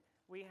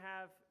We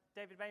have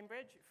David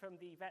Bainbridge from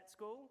the vet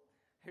school,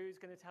 who's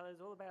going to tell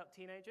us all about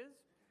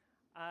teenagers.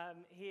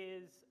 He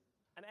is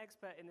an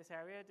expert in this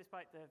area,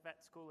 despite the vet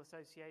school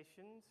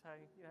association, so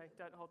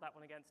don't hold that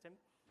one against him,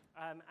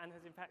 and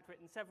has in fact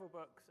written several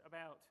books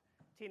about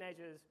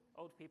teenagers,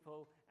 old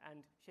people,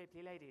 and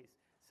shapely ladies.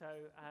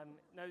 So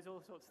knows all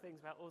sorts of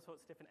things about all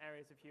sorts of different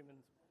areas of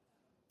humans.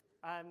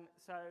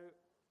 So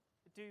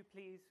do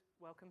please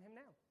welcome him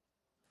now.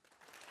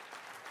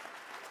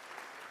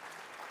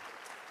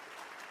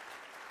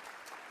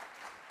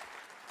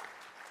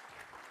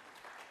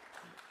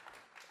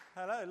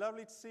 Hello,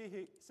 lovely to see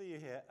you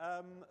here. I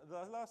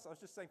was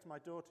just saying to my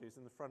daughter, who's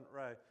in the front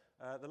row,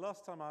 the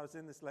last time I was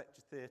in this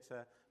lecture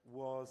theatre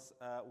was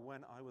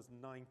when I was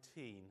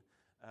 19.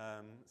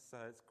 So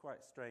it's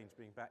quite strange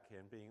being back here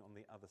and being on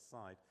the other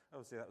side.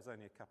 Obviously, that was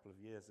only a couple of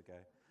years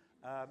ago.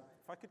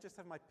 If I could just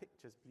have my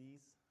pictures,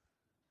 please.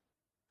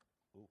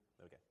 Oh,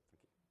 there we go.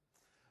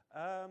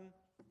 Thank you.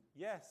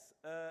 Yes,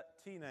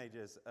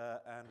 teenagers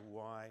and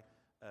why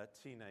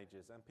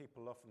teenagers. And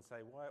people often say,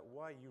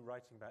 why are you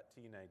writing about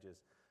teenagers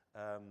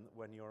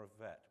when you're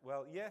a vet?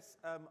 Well, yes,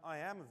 I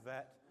am a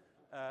vet.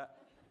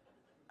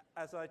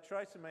 As I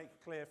try to make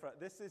clear,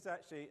 this is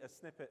actually a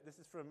snippet. This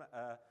is from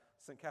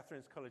St.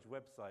 Catharine's College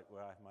website,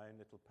 where I have my own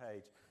little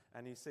page.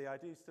 And you see, I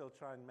do still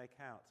try and make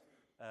out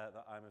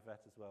that I'm a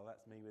vet as well.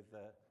 That's me with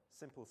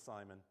Simple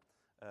Simon,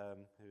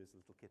 who is a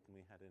little kitten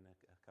we had in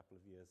a couple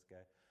of years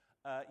ago.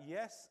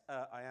 Yes,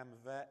 I am a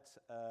vet.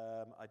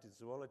 I did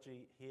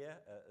zoology here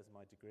as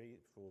my degree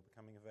before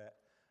becoming a vet.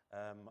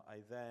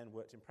 I then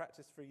worked in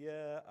practice for a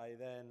year. I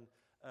then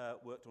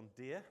worked on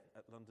deer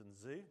at London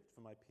Zoo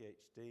for my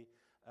PhD.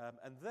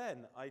 And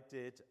then I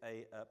did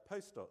a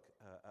postdoc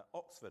at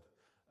Oxford.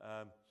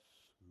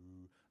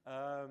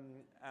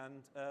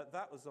 And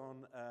that was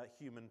on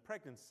human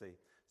pregnancy.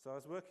 So I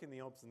was working in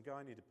the Obs and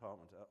Gynae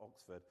department at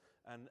Oxford,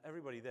 and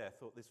everybody there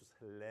thought this was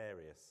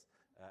hilarious,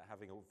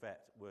 having a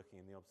vet working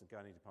in the Obs and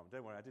Gynae department.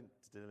 Don't worry, I didn't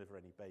deliver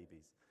any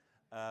babies.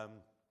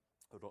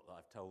 Or not that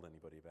I've told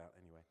anybody about,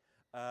 anyway.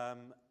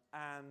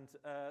 And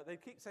they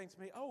keep saying to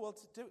me, oh, well,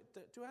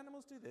 do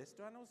animals do this?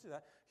 Do animals do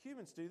that?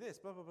 Humans do this,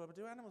 blah, blah, blah, but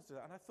do animals do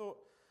that? And I thought,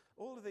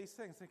 all of these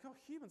things, think, oh,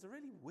 humans are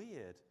really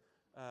weird,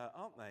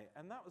 aren't they?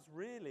 And that was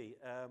really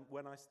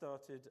when I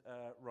started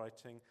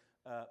writing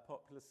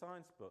popular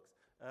science books.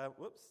 That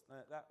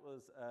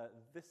was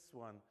this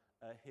one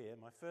here.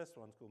 My first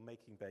one's called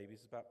Making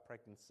Babies. It's about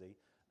pregnancy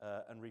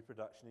and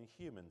reproduction in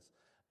humans.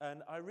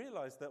 And I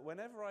realized that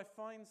whenever I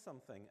find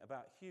something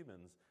about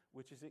humans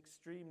which is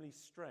extremely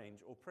strange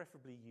or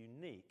preferably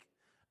unique,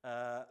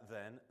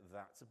 then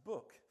that's a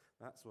book.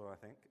 That's what I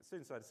think. As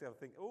soon as I discover, I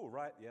think, oh,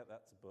 right, yeah,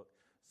 that's a book.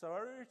 So I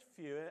wrote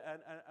a few,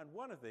 and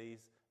one of these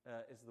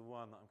is the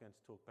one that I'm going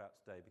to talk about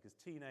today, because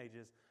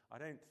teenagers, I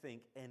don't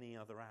think any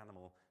other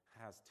animal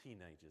has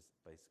teenagers,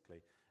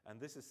 basically. And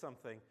this is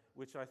something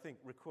which I think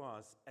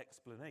requires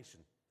explanation.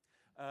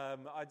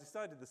 I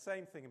decided the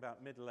same thing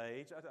about middle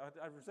age.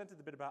 I presented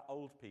the bit about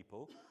old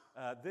people.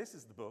 This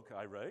is the book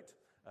I wrote.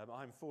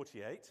 I'm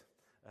 48.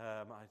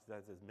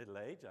 That's middle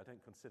age. I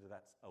don't consider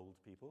that's old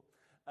people.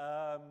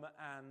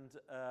 And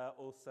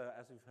also,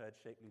 as we've heard,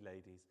 shapely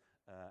ladies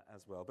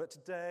as well. But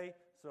today,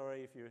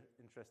 sorry if you're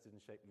interested in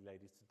shapely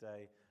ladies,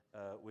 today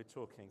we're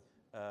talking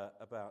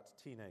about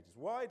teenagers.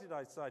 Why did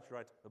I decide to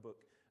write a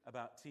book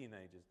about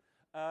teenagers?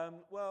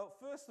 Well,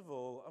 first of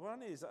all,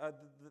 one is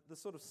the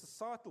sort of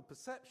societal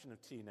perception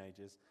of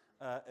teenagers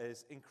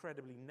is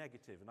incredibly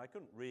negative, and I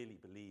couldn't really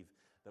believe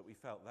that we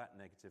felt that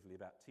negatively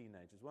about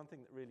teenagers. One thing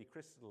that really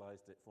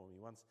crystallized it for me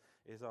once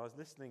is I was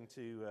listening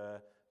to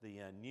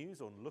the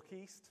news on Look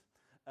East,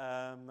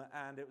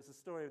 and it was a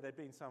story of there'd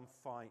been some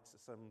fight.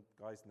 Some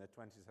guys in their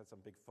 20s had some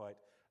big fight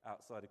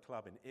outside a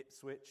club in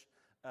Ipswich.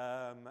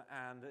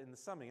 And in the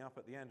summing up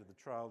at the end of the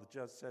trial, the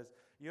judge says,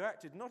 "You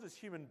acted not as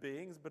human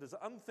beings, but as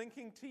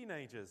unthinking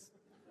teenagers."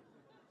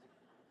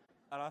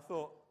 And I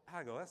thought,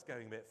 hang on, that's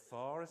going a bit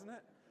far, isn't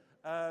it?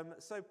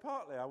 So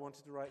partly I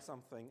wanted to write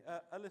something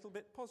a little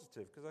bit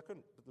positive, because I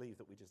couldn't believe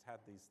that we just had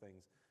these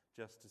things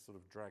just to sort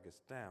of drag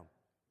us down.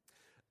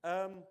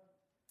 I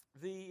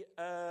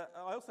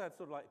also had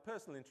sort of like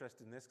personal interest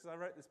in this, because I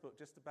wrote this book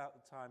just about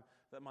the time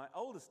that my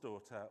oldest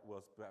daughter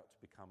was about to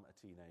become a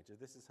teenager.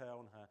 This is her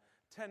on her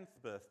 10th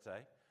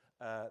birthday.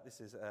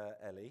 This is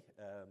Ellie,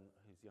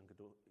 whose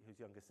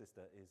younger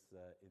sister is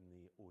in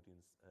the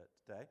audience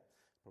today.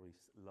 Probably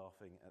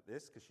laughing at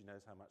this, because she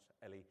knows how much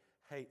Ellie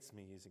hates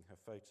me using her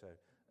photo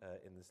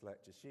in this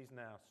lecture. She's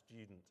now a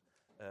student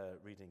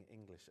reading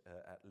English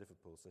at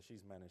Liverpool, so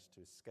she's managed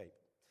to escape.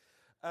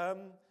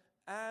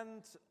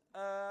 And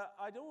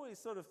I'd always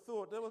sort of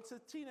thought, well, to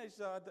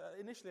teenagers,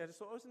 initially I just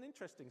thought it was an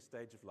interesting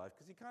stage of life,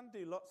 because you can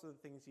do lots of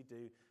the things you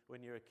do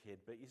when you're a kid,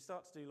 but you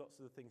start to do lots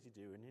of the things you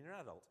do when you're an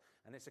adult,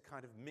 and it's a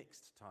kind of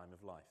mixed time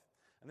of life.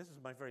 And this was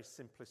my very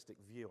simplistic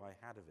view I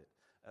had of it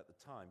at the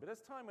time. But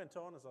as time went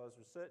on, as I was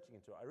researching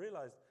into it, I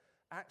realized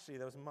actually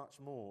there was much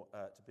more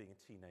to being a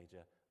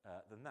teenager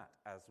than that,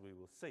 as we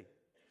will see.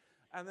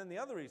 And then the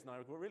other reason I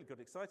really got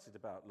excited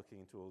about looking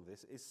into all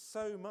this is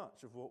so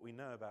much of what we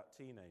know about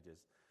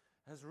teenagers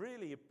has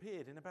really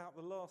appeared in about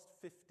the last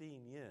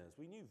 15 years.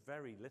 We knew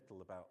very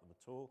little about them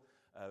at all,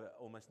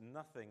 almost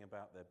nothing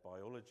about their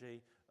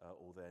biology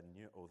or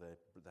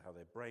how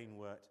their brain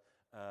worked,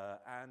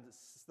 and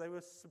they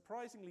were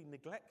surprisingly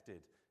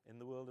neglected in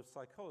the world of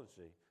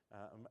psychology.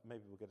 And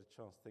maybe we'll get a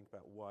chance to think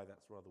about why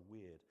that's rather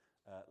weird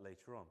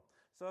later on.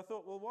 So I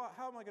thought, well,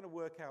 how am I going to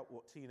work out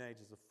what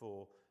teenagers are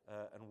for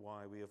and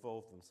why we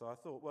evolved them? So I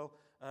thought, well,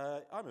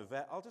 I'm a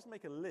vet. I'll just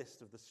make a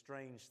list of the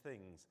strange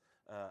things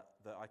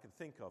that I can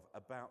think of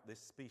about this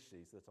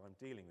species that I'm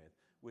dealing with,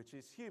 which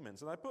is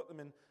humans. And I put them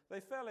in, they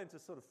fell into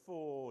sort of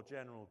 4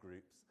 general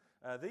groups.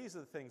 These are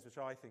the things which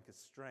I think are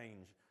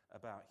strange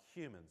about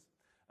humans.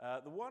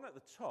 The one at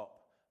the top,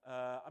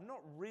 I'm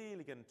not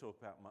really going to talk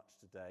about much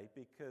today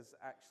because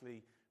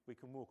actually we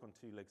can walk on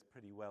 2 legs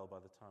pretty well by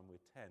the time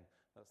we're 10.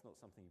 That's not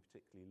something you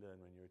particularly learn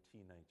when you're a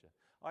teenager.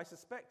 I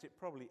suspect it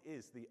probably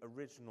is the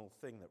original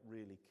thing that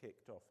really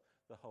kicked off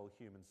the whole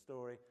human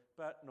story,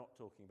 but not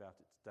talking about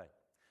it today.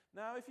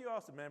 Now, if you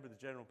asked a member of the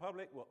general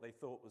public what they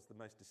thought was the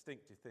most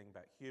distinctive thing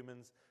about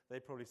humans,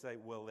 they'd probably say,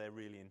 well, they're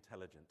really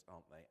intelligent,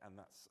 aren't they? And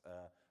that's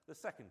the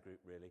second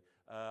group, really.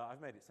 I've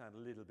made it sound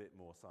a little bit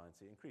more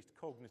sciencey. Increased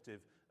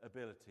cognitive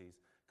abilities.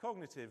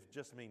 Cognitive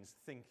just means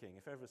thinking.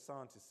 If ever a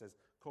scientist says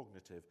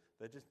cognitive,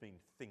 they just mean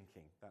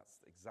thinking.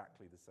 That's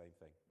exactly the same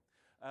thing.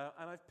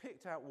 And I've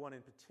picked out one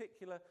in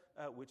particular,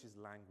 which is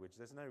language.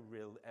 There's no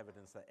real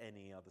evidence that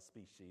any other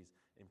species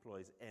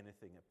employs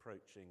anything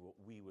approaching what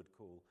we would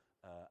call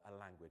a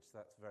language. So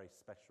that's very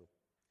special.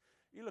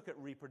 You look at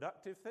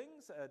reproductive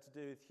things to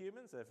do with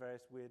humans. There are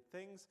various weird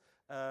things.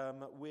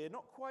 We're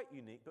not quite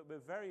unique, but we're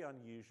very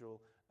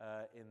unusual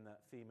in that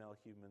female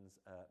humans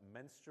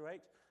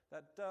menstruate.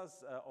 That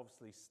does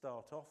obviously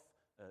start off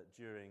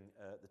during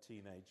the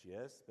teenage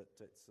years, but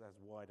it has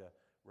wider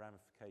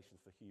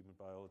ramifications for human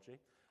biology.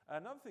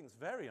 Another thing that's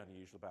very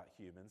unusual about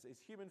humans is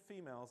human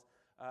females,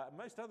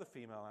 most other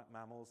female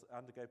mammals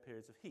undergo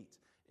periods of heat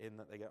in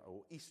that they get,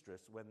 or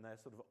estrus, when they're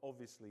sort of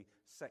obviously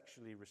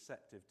sexually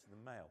receptive to the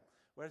male.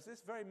 Whereas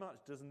this very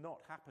much does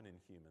not happen in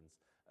humans.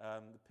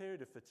 The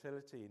period of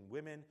fertility in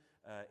women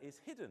is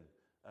hidden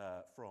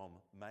from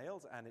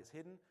males, and it's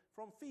hidden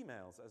from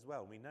females as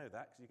well. We know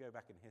that because you go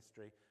back in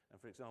history, and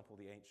for example,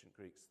 the ancient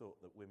Greeks thought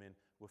that women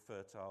were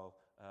fertile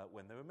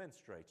when they were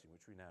menstruating,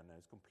 which we now know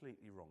is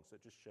completely wrong. So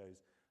it just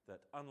shows that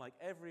unlike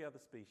every other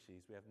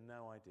species, we have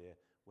no idea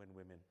when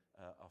women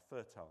are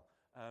fertile.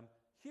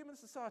 Human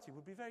society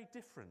would be very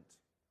different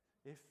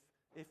if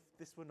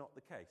this were not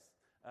the case,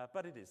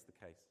 but it is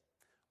the case.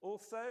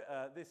 Also,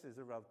 this is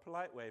a rather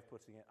polite way of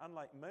putting it.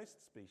 Unlike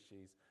most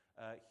species,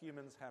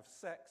 humans have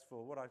sex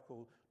for what I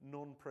call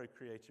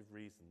non-procreative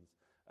reasons.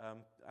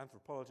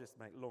 Anthropologists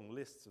make long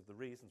lists of the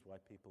reasons why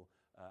people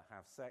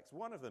have sex.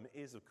 One of them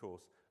is, of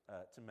course,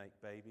 to make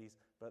babies,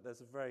 but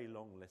there's a very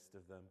long list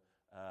of them.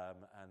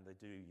 And they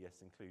do,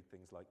 yes, include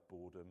things like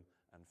boredom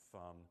and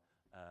fun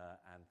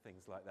and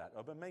things like that.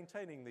 But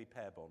maintaining the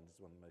pair bond is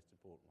one of the most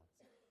important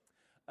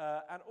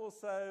ones. And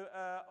also,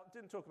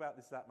 didn't talk about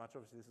this that much.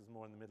 Obviously, this is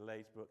more in the Middle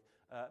Age book.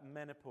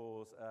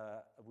 Menopause,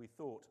 we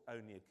thought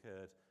only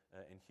occurred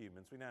in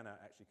humans. We now know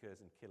it actually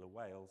occurs in killer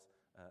whales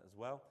as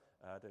well.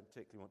 I don't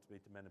particularly want to be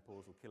to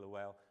menopause or kill a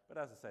whale, but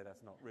as I say,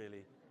 that's not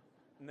really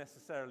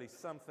necessarily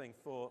something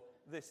for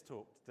this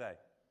talk today.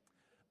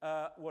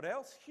 What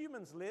else?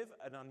 Humans live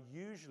an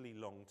unusually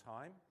long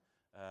time,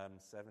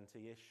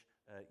 70-ish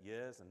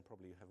years, and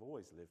probably have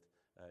always lived.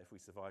 If we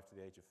survived to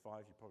the age of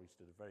 5, you probably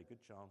stood a very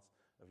good chance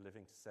of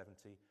living to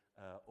 70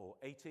 or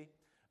 80.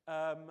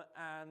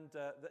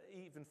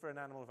 Even for an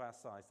animal of our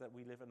size, that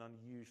we live an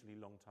unusually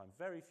long time.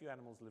 Very few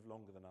animals live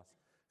longer than us.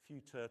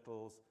 Few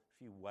turtles,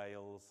 few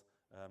whales,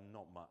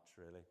 not much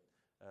really.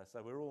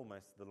 So we're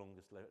almost the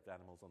longest lived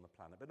animals on the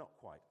planet, but not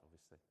quite,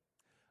 obviously.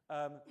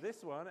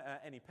 This one,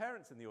 any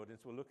parents in the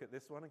audience will look at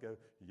this one and go,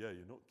 yeah,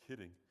 you're not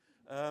kidding.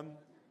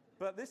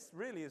 But this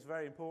really is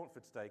very important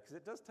for today because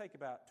it does take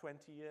about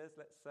 20 years,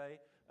 let's say,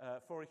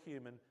 for a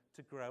human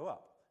to grow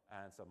up.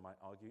 And some might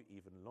argue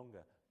even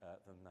longer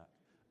than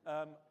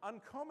that.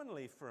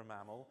 Uncommonly for a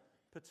mammal,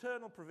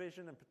 paternal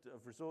provision of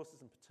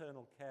resources and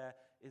paternal care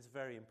is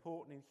very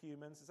important in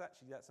humans.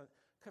 That's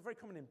very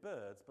common in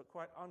birds, but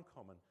quite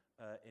uncommon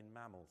in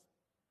mammals.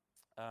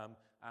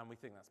 And we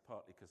think that's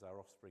partly because our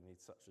offspring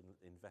need such an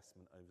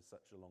investment over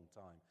such a long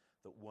time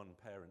that one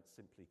parent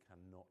simply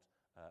cannot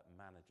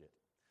manage it.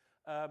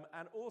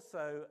 And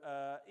also,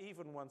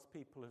 even once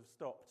people have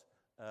stopped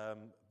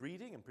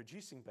breeding and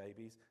producing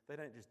babies, they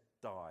don't just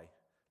die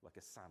like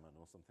a salmon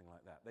or something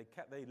like that.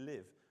 They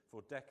live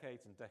for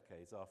decades and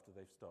decades after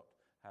they've stopped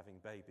having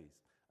babies.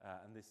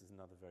 And this is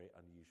another very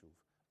unusual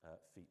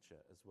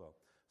feature as well.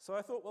 So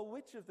I thought, well,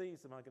 which of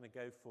these am I going to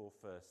go for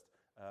first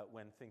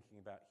when thinking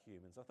about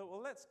humans? I thought,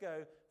 well, let's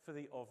go for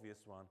the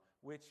obvious one,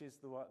 which is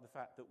the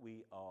fact that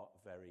we are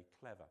very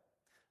clever.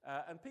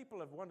 And people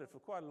have wondered for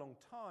quite a long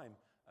time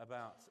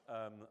about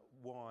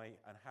why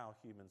and how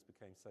humans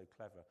became so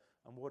clever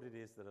and what it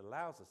is that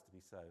allows us to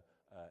be so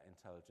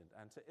intelligent.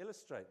 And to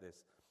illustrate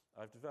this,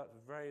 I've developed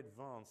a very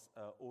advanced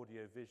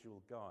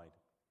audio-visual guide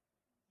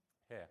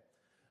here.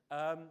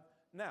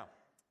 Now,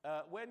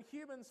 when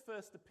humans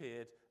first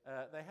appeared,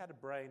 they had a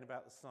brain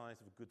about the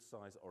size of a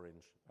good-sized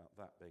orange, about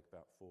that big,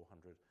 about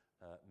 400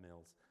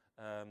 mils.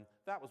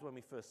 That was when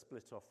we first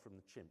split off from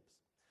the chimps,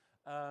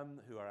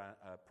 who are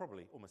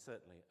probably, almost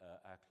certainly,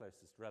 our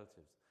closest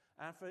relatives.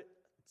 And for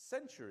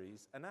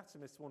centuries,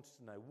 anatomists wanted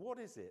to know, what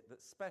is it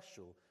that's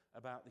special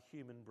about the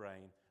human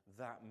brain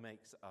that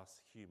makes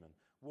us human?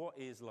 What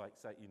is, like,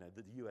 say, you know,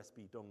 the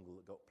USB dongle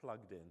that got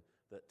plugged in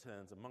that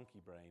turns a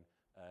monkey brain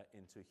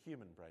into a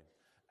human brain?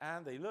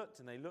 And they looked,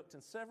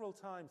 and several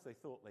times they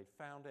thought they'd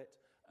found it,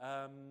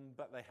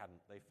 but they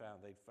hadn't. They'd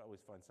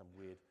always find some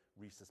weird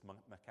rhesus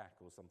macaque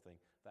or something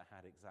that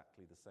had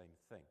exactly the same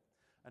thing.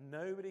 And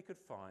nobody could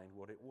find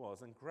what it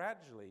was. And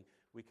gradually,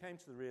 we came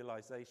to the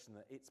realization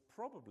that it's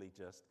probably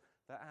just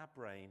that our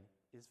brain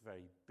is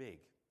very big.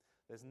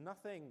 There's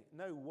nothing,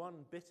 no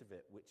one bit of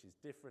it which is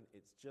different.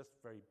 It's just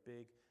very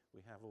big.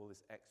 We have all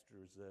this extra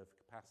reserve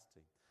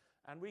capacity.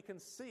 And we can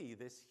see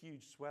this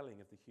huge swelling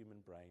of the human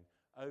brain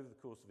over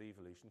the course of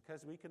evolution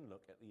because we can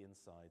look at the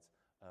insides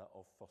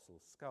of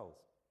fossil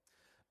skulls.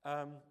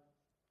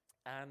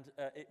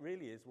 It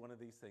really is one of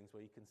these things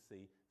where you can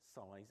see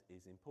size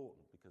is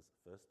important because,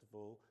 first of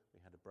all, we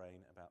had a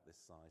brain about this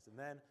size. And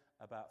then,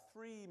 about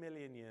 3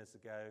 million years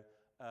ago,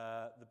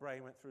 the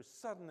brain went through a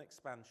sudden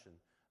expansion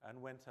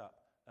and went up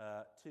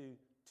to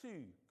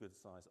 2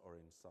 good-sized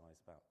orange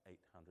size, about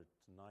 800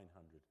 to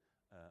 900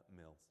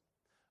 mils.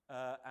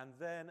 And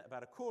then,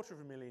 about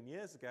 250,000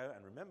 years ago,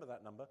 and remember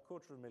that number,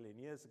 250,000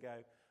 years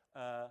ago,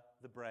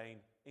 the brain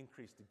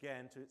increased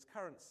again to its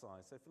current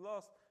size. So for the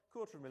last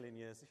 250,000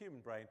 years, the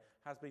human brain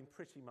has been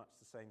pretty much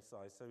the same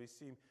size. So we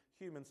assume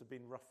humans have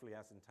been roughly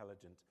as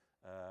intelligent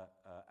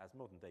as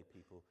modern-day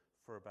people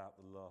for about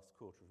the last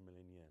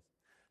 250,000 years.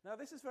 Now,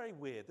 this is very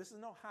weird. This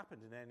has not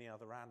happened in any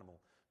other animal.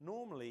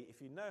 Normally,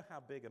 if you know how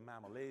big a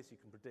mammal is, you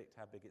can predict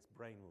how big its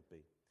brain will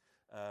be,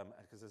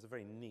 because there's a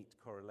very neat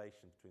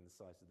correlation between the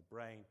size of the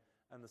brain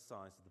and the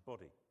size of the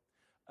body.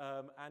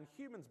 And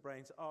humans'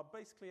 brains are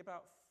basically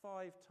about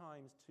 5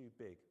 times too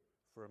big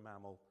for a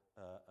mammal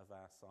of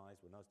our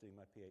size. When I was doing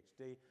my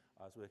PhD,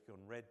 I was working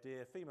on red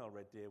deer. Female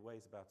red deer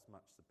weighs about as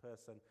much as a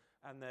person,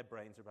 and their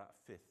brains are about a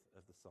fifth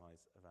of the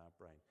size of our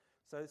brain.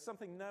 So it's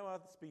something no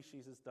other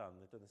species has done.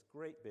 They've done this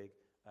great big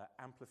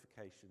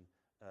amplification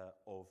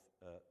of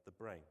the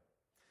brain.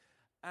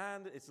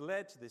 And it's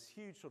led to this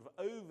huge sort of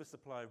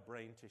oversupply of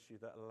brain tissue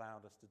that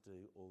allowed us to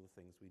do all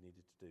the things we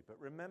needed to do. But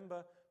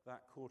remember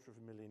that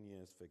 250,000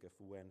 years figure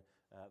for when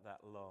that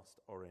last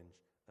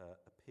orange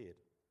appeared.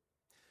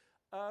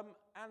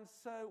 And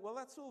so, well,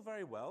 that's all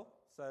very well.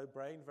 So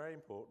brain, very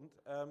important.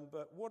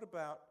 But what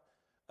about,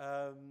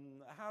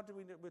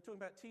 we're talking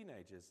about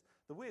teenagers.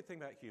 The weird thing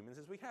about humans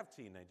is we have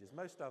teenagers.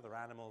 Most other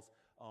animals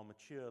are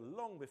mature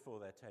long before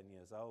they're 10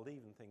 years old,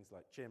 even things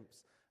like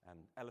chimps and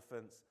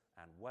elephants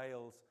and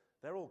whales.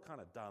 They're all kind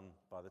of done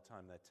by the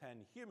time they're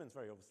 10. Humans,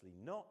 very obviously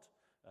not.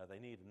 They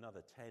need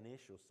another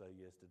 10-ish or so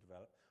years to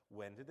develop.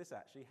 When did this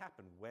actually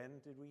happen? When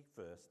did we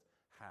first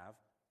have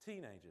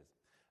teenagers?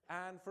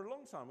 And for a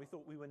long time, we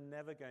thought we were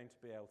never going to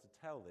be able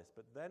to tell this.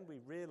 But then we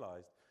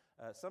realized,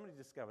 somebody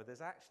discovered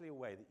there's actually a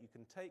way that you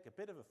can take a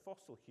bit of a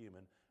fossil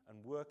human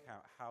and work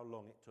out how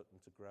long it took them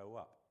to grow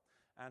up.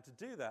 And to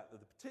do that, the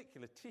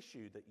particular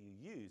tissue that you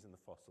use in the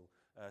fossil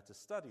to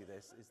study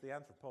this is the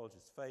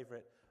anthropologist's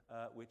favorite,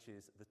 which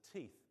is the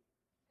teeth.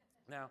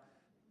 Now,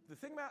 the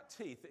thing about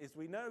teeth is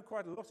we know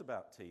quite a lot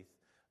about teeth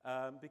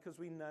because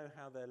we know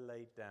how they're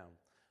laid down.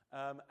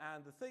 And one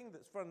of the things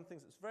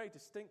that's very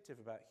distinctive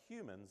about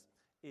humans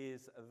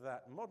is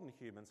that modern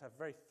humans have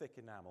very thick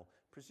enamel.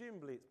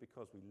 Presumably it's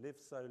because we live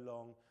so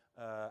long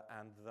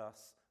and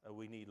thus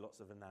we need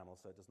lots of enamel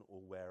so it doesn't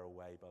all wear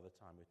away by the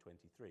time we're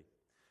 23.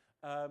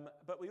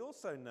 But we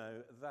also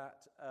know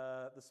that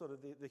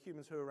the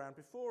humans who were around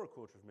before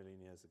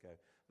 250,000 years ago,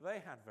 they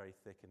had very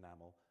thick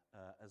enamel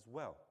as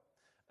well.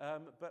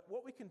 But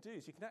what we can do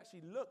is you can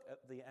actually look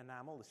at the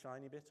enamel, the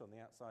shiny bit on the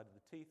outside of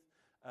the teeth,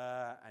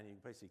 and you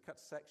basically cut a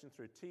section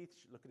through teeth,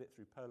 look at it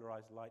through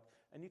polarized light,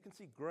 and you can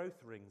see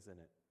growth rings in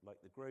it, like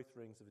the growth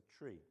rings of a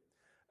tree.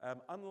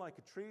 Unlike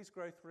a tree's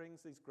growth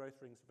rings, these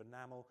growth rings of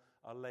enamel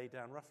are laid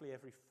down roughly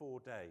every 4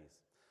 days.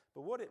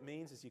 But what it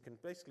means is you can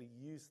basically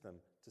use them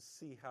to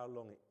see how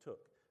long it took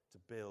to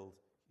build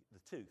the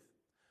tooth.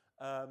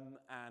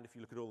 And if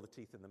you look at all the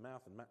teeth in the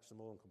mouth and match them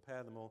all and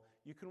compare them all,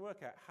 you can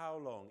work out how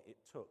long it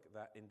took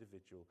that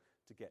individual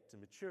to get to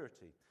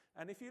maturity.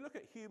 And if you look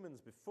at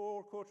humans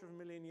before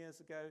 250,000 years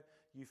ago,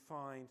 you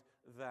find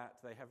that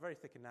they have very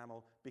thick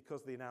enamel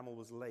because the enamel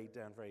was laid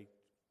down very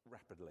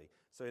rapidly.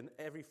 So in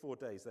every 4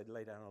 days, they'd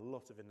lay down a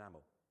lot of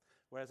enamel.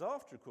 Whereas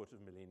after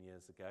 250,000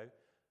 years ago,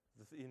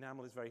 the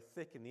enamel is very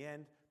thick in the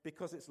end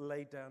because it's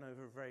laid down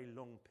over a very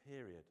long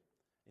period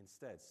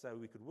instead. So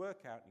we could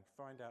work out, you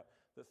could find out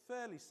that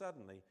fairly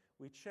suddenly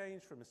we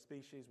changed from a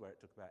species where it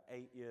took about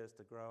 8 years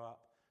to grow up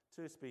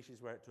to a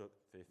species where it took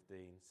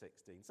 15,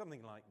 16,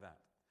 something like that.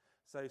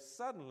 So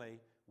suddenly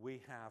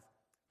we have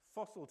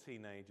fossil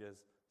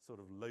teenagers sort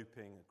of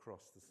loping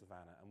across the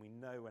savannah, and we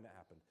know when it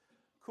happened.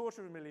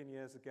 250,000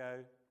 years ago,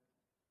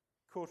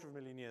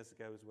 250,000 years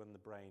ago is when the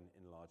brain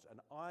enlarged. And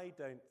I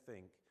don't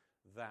think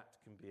that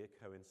can be a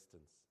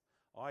coincidence.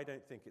 I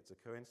don't think it's a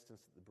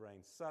coincidence that the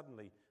brain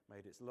suddenly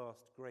made its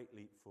last great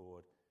leap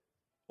forward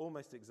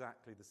almost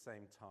exactly the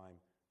same time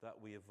that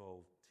we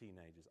evolved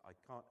teenagers. I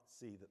can't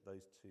see that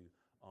those two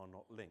are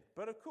not linked.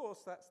 But of course,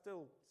 that's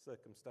still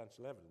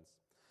circumstantial evidence.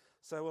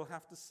 So we'll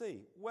have to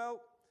see.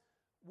 Well,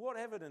 what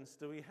evidence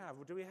do we have?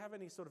 Do we have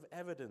any sort of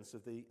evidence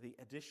of the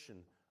addition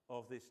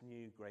of this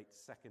new great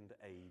second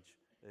age?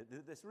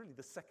 This really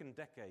the second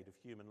decade of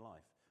human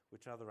life,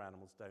 which other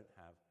animals don't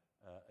have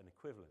an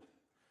equivalent.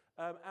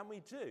 And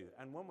we do.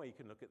 And one way you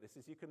can look at this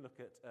is you can look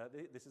at,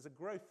 this is a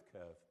growth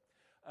curve.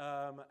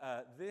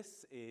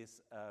 This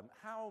is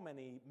how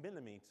many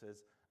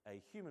millimeters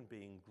a human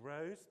being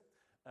grows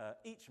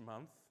each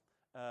month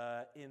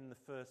in the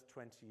first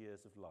 20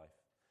 years of life.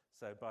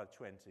 So by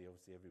 20,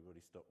 obviously,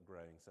 everybody stopped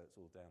growing, so it's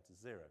all down to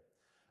 0.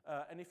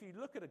 And if you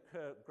look at a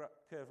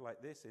curve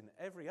like this in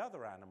every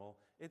other animal,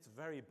 it's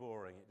very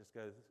boring. It just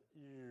goes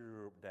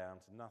down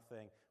to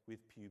nothing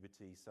with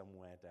puberty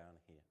somewhere down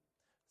here.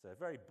 So a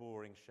very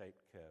boring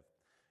shaped curve.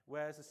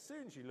 Whereas as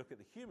soon as you look at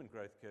the human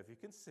growth curve, you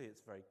can see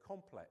it's very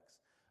complex,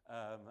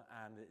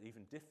 and it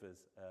even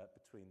differs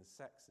between the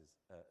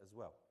sexes as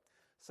well.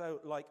 So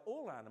like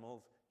all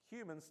animals,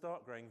 humans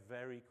start growing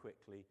very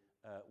quickly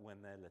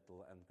when they're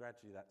little, and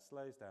gradually that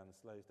slows down and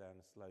slows down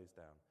and slows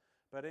down.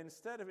 But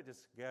instead of it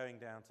just going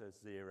down to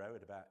 0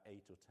 at about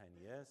 8 or 10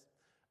 years,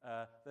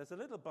 there's a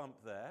little bump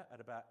there at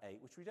about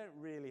 8, which we don't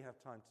really have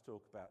time to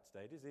talk about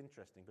today. It is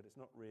interesting, but it's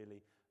not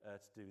really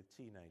to do with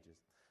teenagers.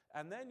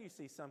 And then you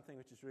see something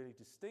which is really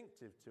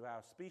distinctive to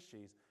our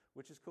species,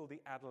 which is called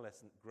the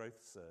adolescent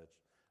growth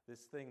surge.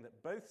 This thing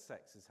that both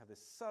sexes have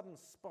this sudden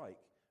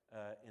spike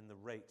in the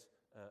rate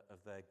of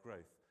their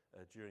growth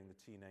during the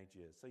teenage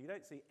years. So you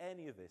don't see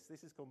any of this.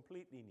 This is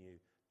completely new.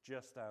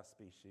 Just our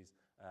species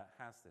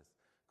has this.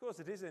 Of course,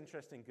 it is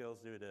interesting girls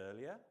do it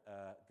earlier.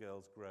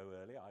 Girls grow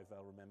earlier. I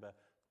well remember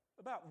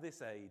about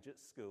this age at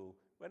school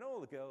when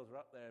all the girls were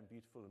up there and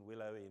beautiful and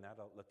willowy and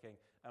adult looking,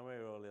 and we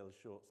were all little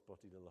short,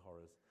 spotty little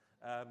horrors.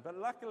 But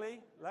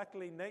luckily,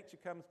 nature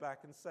comes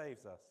back and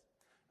saves us.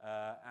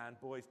 And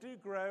boys do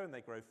grow, and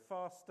they grow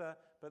faster,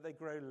 but they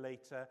grow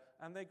later,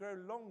 and they grow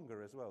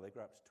longer as well. They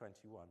grow up to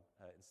 21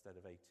 instead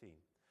of 18.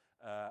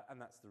 And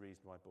that's the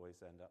reason why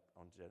boys end up,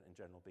 in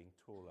general, being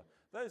taller.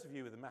 Those of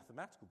you with a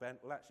mathematical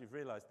bent will actually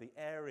realise the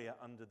area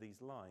under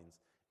these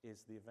lines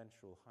is the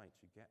eventual height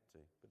you get to,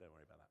 but don't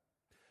worry about that.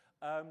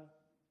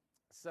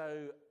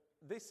 So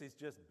this is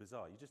just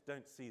bizarre. You just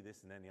don't see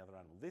this in any other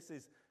animal. This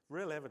is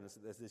real evidence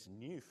that there's this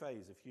new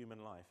phase of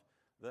human life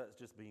that's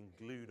just being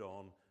glued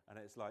on, and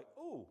it's like,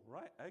 oh,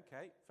 right,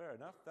 okay, fair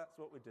enough, that's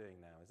what we're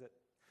doing now, is it?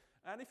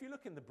 And if you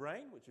look in the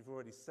brain, which you've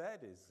already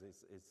said is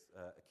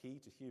a key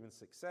to human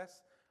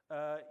success,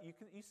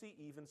 you see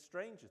even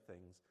stranger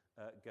things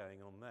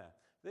going on there.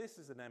 This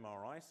is an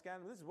MRI scan.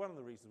 This is one of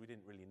the reasons we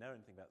didn't really know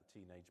anything about the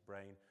teenage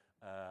brain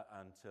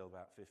until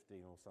about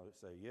 15 or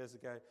so years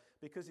ago,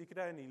 because you could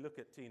only look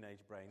at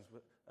teenage brains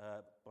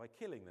by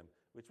killing them,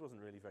 which wasn't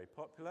really very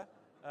popular.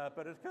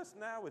 But of course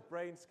now with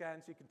brain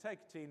scans, you can take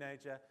a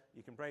teenager,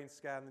 you can brain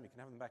scan them, you can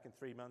have them back in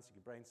 3 months, you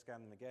can brain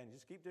scan them again. You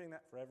just keep doing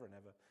that forever and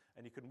ever,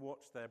 and you can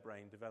watch their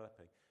brain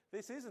developing.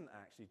 This isn't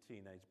actually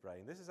teenage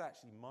brain. This is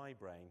actually my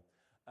brain.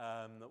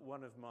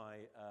 One of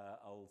my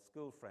old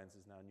school friends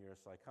is now a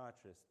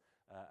neuropsychiatrist,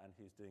 and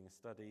he's doing a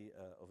study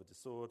of a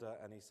disorder,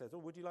 and he says, oh,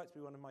 would you like to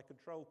be one of my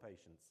control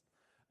patients?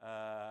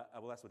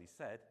 Well, that's what he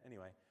said,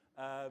 anyway.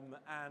 I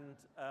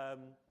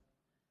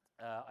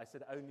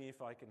said, only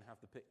if I can have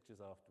the pictures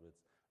afterwards.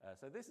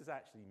 So this is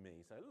actually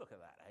me. So look at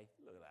that, eh?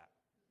 Look at that.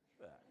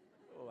 Look at that.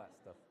 All that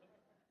stuff.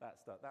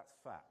 That's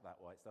fat, that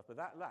white stuff.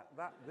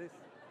 But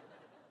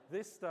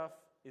this stuff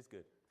is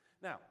good.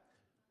 Now,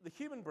 the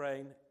human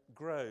brain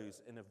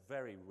grows in a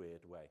very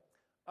weird way.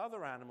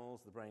 Other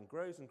animals, the brain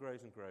grows and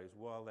grows and grows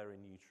while they're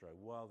in utero,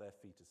 while they're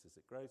fetuses.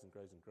 It grows and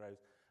grows and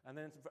grows. And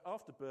then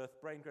after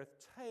birth, brain growth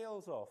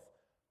tails off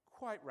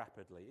quite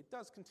rapidly. It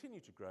does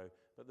continue to grow,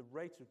 but the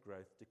rate of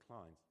growth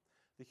declines.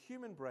 The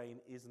human brain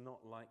is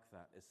not like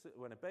that.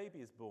 When a baby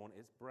is born,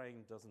 its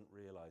brain doesn't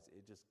realize it.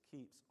 It just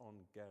keeps on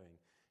going.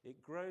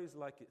 It grows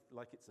like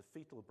it's a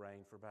fetal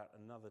brain for about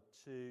another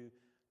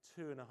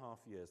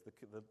 2.5 years.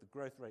 The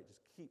growth rate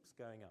just keeps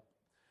going up.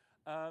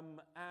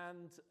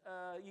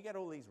 You get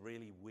all these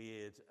really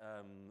weird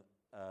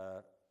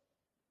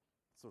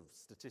sort of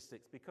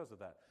statistics because of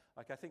that.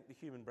 Like I think the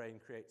human brain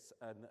creates,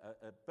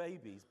 a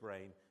baby's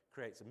brain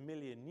creates 1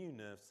 million new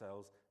nerve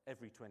cells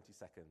every 20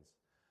 seconds.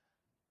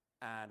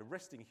 And a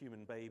resting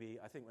human baby,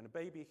 I think when a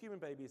human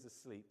baby is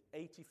asleep,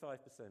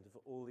 85% of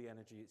all the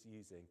energy it's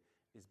using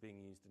is being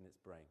used in its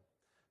brain.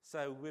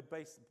 So we're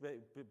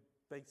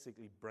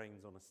basically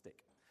brains on a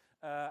stick.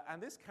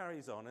 And this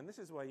carries on, and this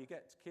is where you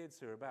get kids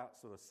who are about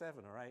sort of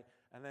 7 or 8,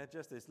 and they're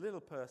just this little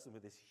person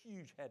with this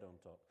huge head on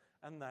top.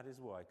 And that is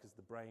why, because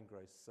the brain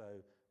grows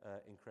so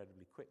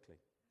incredibly quickly.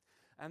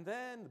 And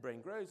then the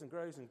brain grows and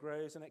grows and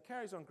grows, and it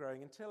carries on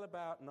growing until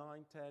about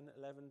 9, 10,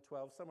 11,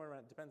 12, somewhere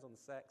around, depends on the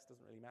sex,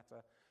 doesn't really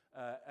matter.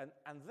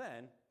 And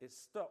then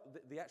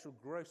the actual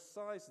gross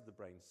size of the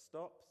brain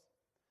stops,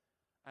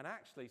 and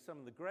actually some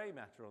of the grey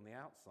matter on the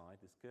outside,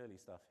 this girly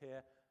stuff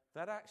here,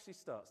 that actually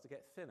starts to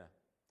get thinner.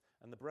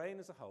 And the brain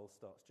as a whole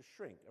starts to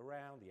shrink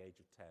around the age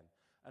of 10.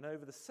 And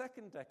over the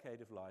second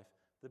decade of life,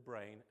 the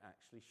brain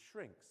actually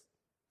shrinks.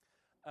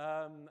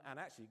 And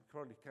actually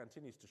probably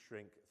continues to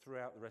shrink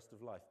throughout the rest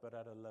of life, but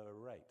at a lower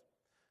rate.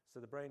 So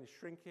the brain is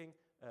shrinking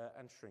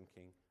and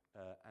shrinking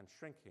and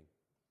shrinking.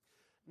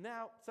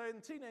 Now, so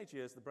in teenage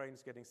years, the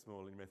brain's getting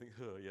smaller, and you may think,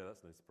 oh, yeah,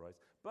 that's no surprise.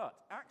 But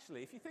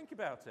actually, if you think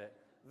about it,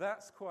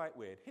 that's quite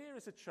weird. Here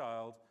is a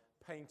child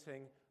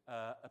painting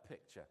a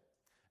picture.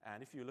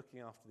 And if you're looking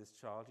after this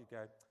child, you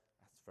go,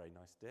 that's very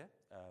nice, dear.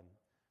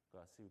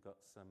 I see we've got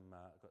a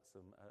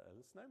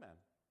little snowman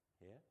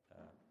here.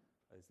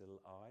 His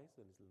little eyes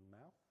and his little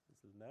mouth,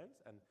 his little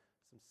nose, and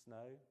some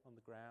snow on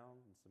the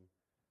ground and some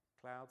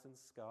clouds in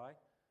the sky.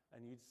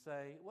 And you'd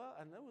say, well,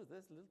 and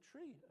there's a little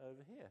tree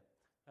over here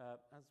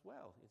as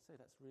well. You'd say,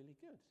 that's really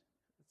good.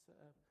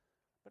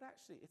 But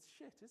actually, it's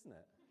shit, isn't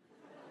it?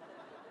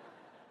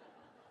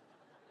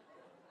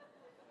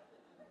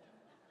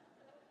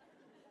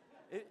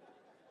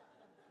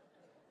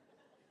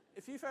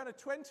 If you found a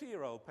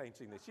 20-year-old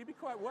painting this, you'd be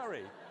quite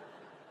worried.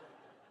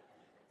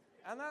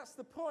 And that's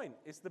the point.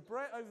 It's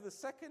over the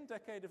second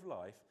decade of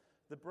life,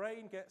 the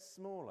brain gets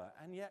smaller,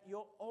 and yet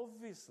you're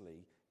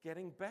obviously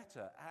getting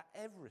better at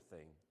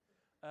everything,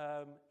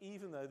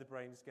 even though the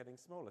brain is getting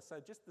smaller.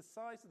 So just the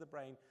size of the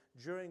brain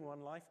during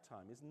one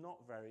lifetime is not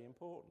very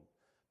important,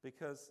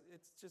 because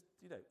it's just,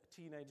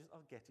 teenagers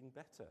are getting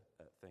better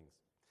at things.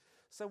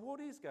 So what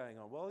is going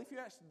on? Well,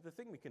 the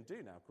thing we can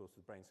do now, of course,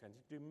 with brain scans,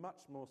 you can do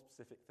much more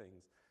specific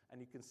things, and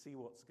you can see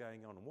what's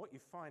going on. And what you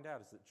find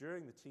out is that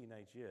during the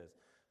teenage years,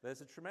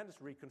 there's a tremendous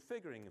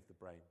reconfiguring of the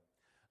brain.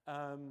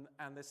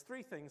 And there's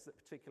three things that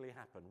particularly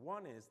happen.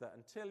 One is that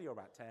until you're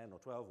about 10 or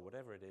 12 or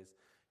whatever it is,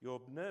 your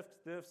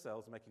nerve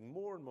cells are making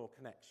more and more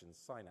connections,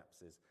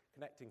 synapses,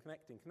 connecting,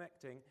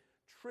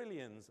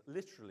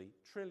 literally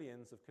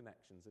trillions of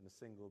connections in a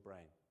single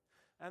brain.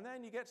 And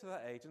then you get to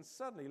that age, and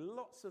suddenly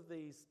lots of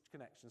these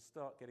connections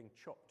start getting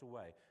chopped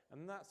away.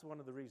 And that's one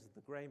of the reasons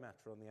the grey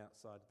matter on the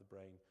outside of the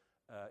brain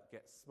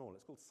gets smaller.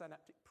 It's called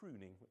synaptic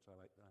pruning, which I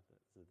like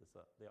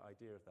the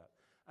idea of that.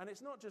 And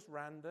it's not just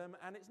random,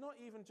 and it's not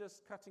even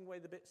just cutting away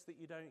the bits that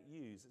you don't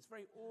use. It's a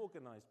very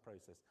organised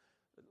process.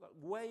 Like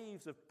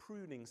waves of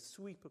pruning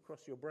sweep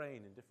across your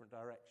brain in different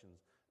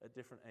directions at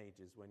different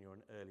ages when you're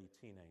an early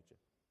teenager.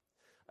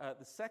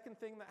 The second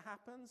thing that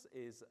happens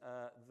is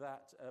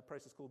that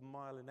process called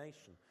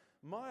myelination.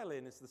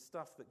 Myelin is the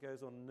stuff that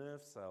goes on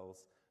nerve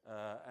cells,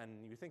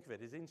 and you think of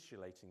it as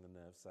insulating the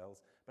nerve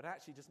cells, but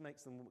actually just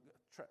makes them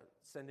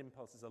send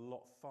impulses a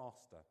lot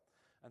faster.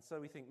 And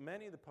so we think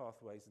many of the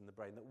pathways in the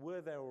brain that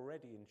were there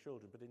already in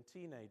children, but in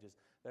teenagers,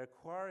 they're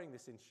acquiring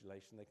this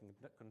insulation, they can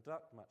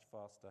conduct much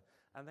faster,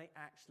 and they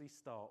actually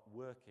start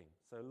working.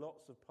 So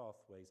lots of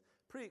pathways,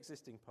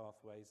 pre-existing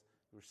pathways,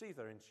 receive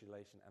their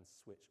insulation and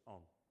switch on.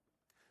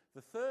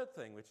 The third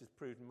thing, which is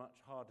proved much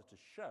harder to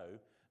show,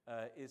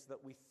 is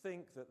that we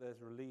think that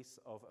there's release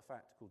of a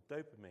factor called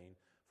dopamine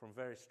from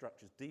various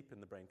structures deep in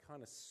the brain,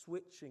 kind of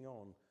switching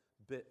on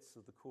bits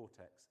of the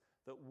cortex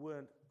that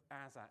weren't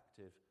as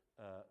active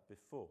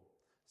before.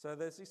 So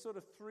there's these sort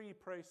of three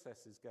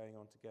processes going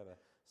on together: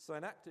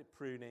 synaptic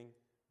pruning,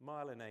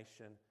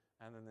 myelination,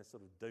 and then there's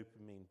sort of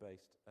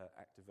dopamine-based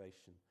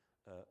activation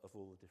of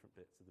all the different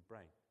bits of the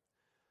brain.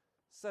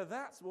 So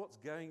that's what's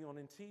going on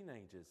in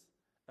teenagers.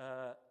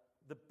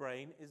 The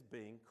brain is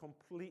being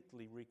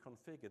completely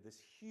reconfigured. This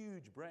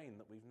huge brain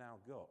that we've now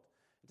got,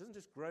 it doesn't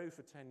just grow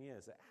for 10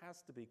 years. It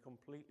has to be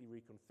completely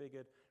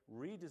reconfigured,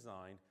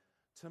 redesigned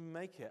to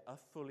make it a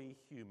fully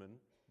human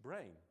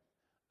brain,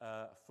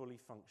 a fully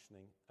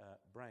functioning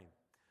brain.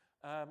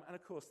 And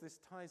of course, this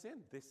ties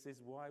in. This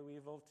is why we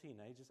evolved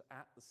teenagers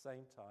at the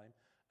same time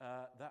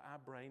that our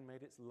brain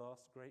made its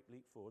last great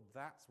leap forward.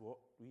 That's what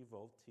we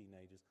evolved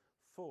teenagers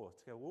for,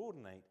 to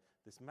coordinate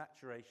this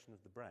maturation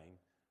of the brain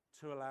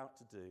to allow it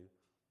to do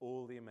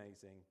all the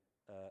amazing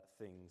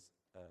things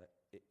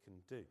it can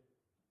do.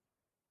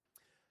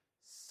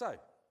 So,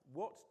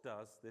 what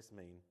does this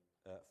mean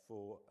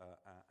for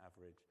our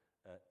average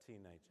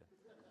teenager?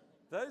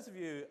 Those of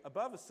you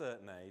above a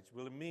certain age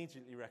will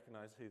immediately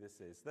recognize who this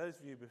is. Those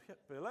of you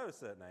below a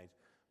certain age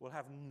will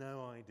have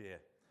no idea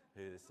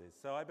who this is,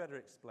 so I better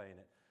explain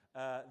it.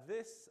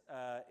 This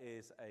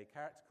is a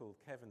character called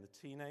Kevin the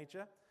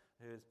Teenager,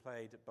 who is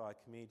played by a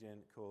comedian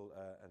called,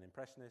 an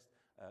impressionist,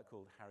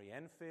 called Harry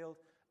Enfield.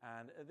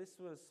 And this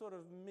was sort of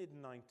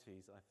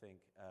mid-90s, I think,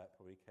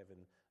 probably Kevin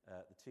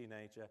the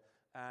Teenager.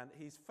 And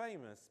he's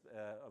famous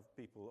of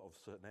people of a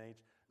certain age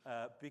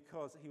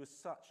because he was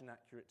such an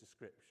accurate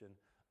description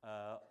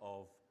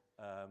of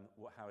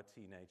how a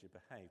teenager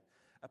behaved.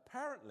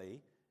 Apparently,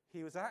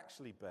 he was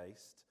actually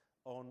based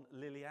on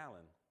Lily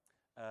Allen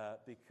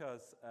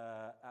because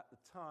at the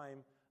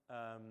time,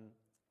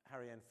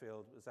 Harry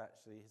Enfield was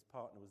actually, his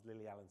partner was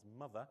Lily Allen's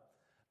mother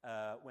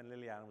when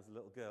Lily Allen was a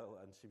little girl,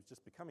 and she was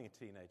just becoming a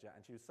teenager,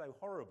 and she was so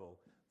horrible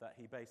that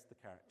he based the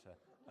character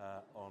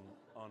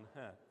on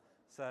her.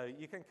 So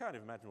you can kind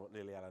of imagine what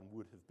Lily Allen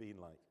would have been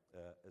like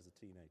as a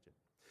teenager.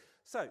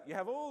 So you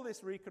have all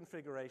this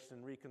reconfiguration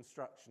and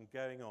reconstruction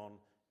going on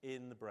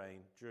in the brain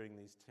during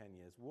these 10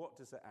 years. What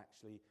does it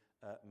actually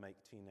make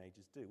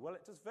teenagers do? Well,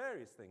 it does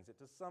various things. It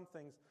does some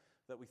things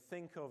that we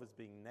think of as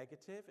being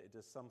negative. It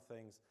does some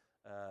things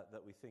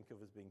that we think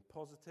of as being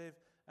positive.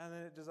 And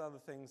then it does other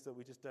things that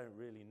we just don't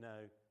really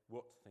know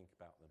what to think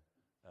about them,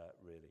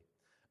 really.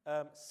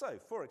 So,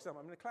 for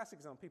example, a classic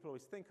example people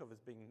always think of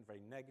as being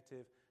very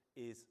negative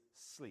is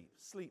sleep.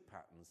 Sleep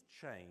patterns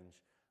change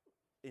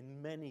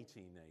in many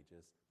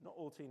teenagers, not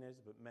all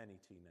teenagers, but many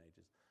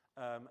teenagers.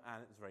 And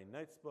it's very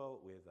noticeable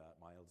with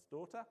my eldest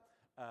daughter,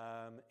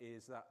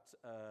 is that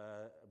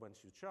when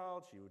she was a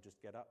child, she would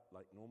just get up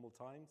like normal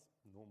times,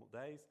 normal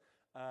days,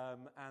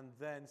 and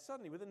then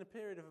suddenly, within a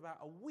period of about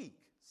a week,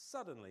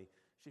 suddenly,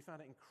 she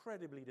found it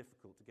incredibly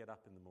difficult to get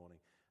up in the morning.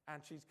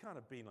 And she's kind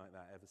of been like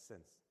that ever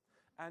since.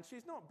 And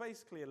she's not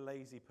basically a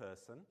lazy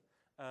person,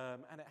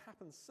 and it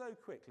happened so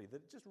quickly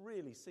that it just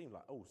really seemed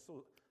like,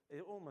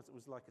 it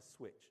was like a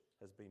switch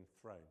has been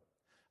thrown.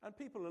 And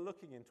people are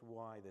looking into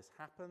why this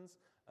happens.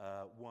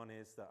 One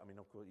is that,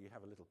 of course, you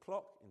have a little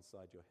clock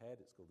inside your head.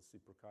 It's called the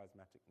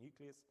suprachiasmatic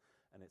nucleus,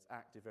 and it's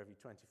active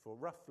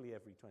roughly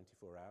every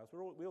 24 hours.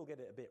 We all get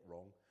it a bit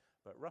wrong,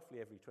 but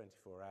roughly every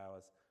 24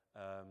 hours,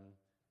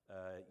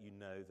 you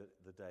know that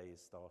the day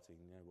is starting,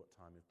 you know what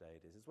time of day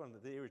it is. It's one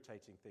of the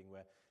irritating thing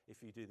where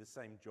if you do the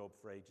same job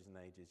for ages and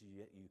ages,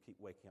 you keep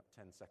waking up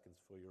 10 seconds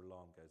before your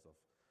alarm goes off.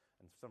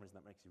 And for some reason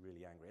that makes you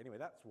really angry. Anyway,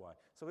 that's why.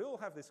 So we all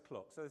have this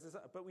clock,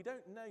 but we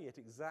don't know yet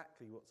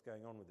exactly what's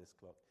going on with this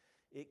clock.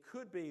 It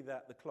could be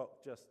that the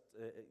clock just,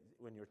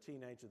 when you're a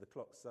teenager, the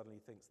clock suddenly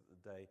thinks that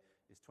the day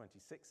is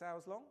 26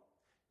 hours long.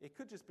 It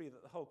could just be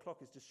that the whole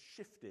clock is just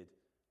shifted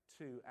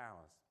 2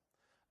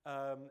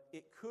 hours.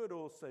 It could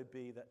also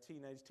be that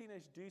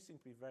teenagers do seem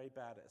to be very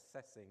bad at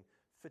assessing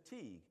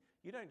fatigue.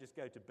 You don't just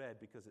go to bed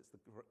because it's the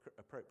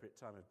appropriate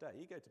time of day.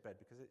 You go to bed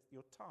because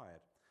you're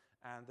tired.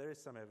 And there is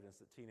some evidence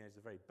that teenagers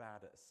are very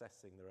bad at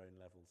assessing their own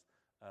levels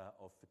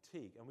of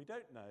fatigue. And we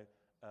don't know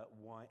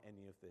why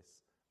any of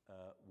this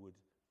would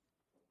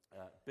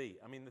be.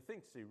 The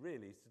thing to do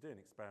really is to do an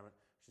experiment,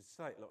 which is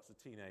to take lots of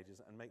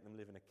teenagers and make them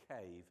live in a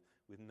cave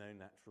with no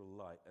natural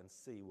light and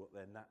see what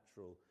their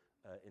natural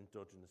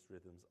endogenous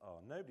rhythms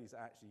are. Nobody's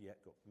actually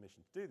yet got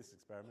permission to do this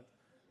experiment.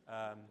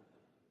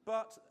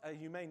 But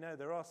you may know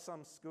there are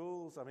some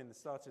schools, they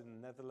started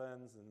in the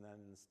Netherlands and then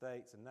in the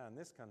States and now in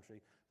this country,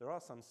 there are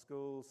some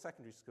schools,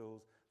 secondary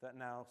schools, that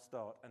now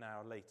start an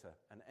hour later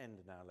and end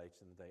an hour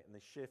later in the day. And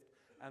they shift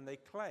and they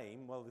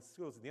claim, the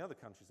schools in the other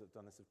countries that have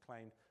done this have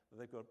claimed that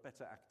they've got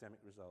better academic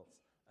results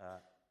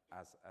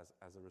as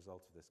a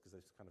result of this, because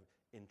they've kind of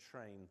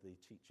entrained the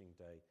teaching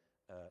day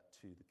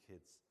to the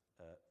kids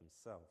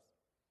themselves.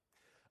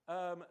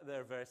 There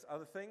are various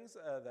other things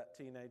that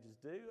teenagers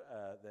do.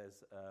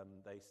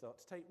 They start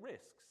to take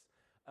risks.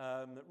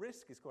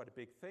 Risk is quite a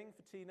big thing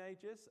for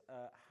teenagers.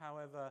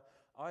 However,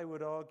 I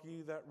would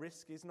argue that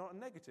risk is not a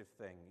negative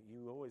thing.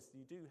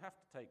 You do have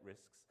to take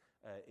risks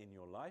in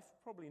your life.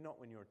 Probably not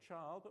when you're a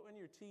child, but when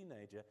you're a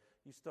teenager,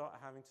 you start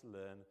having to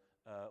learn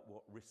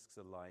what risks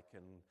are like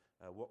and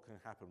what can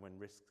happen when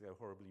risks go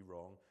horribly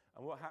wrong,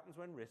 and what happens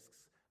when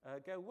risks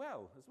go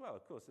well as well.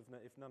 Of course,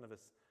 if none of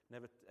us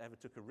never ever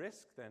took a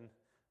risk, then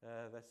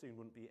there soon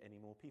wouldn't be any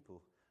more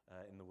people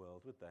in the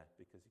world, would there?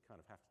 Because you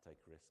kind of have to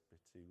take a risk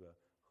to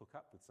hook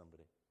up with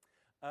somebody.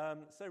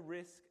 So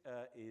risk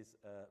is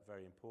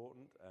very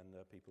important, and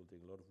people do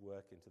a lot of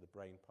work into the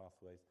brain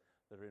pathways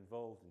that are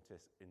involved in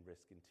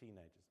risk in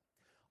teenagers.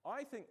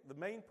 I think the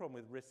main problem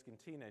with risk in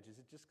teenagers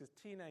is just because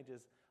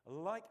teenagers,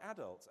 like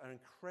adults, are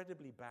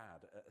incredibly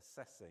bad at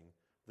assessing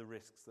the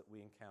risks that we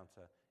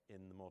encounter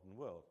in the modern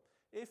world.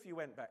 If you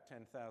went back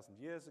 10,000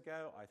 years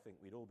ago, I think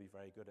we'd all be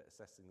very good at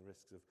assessing the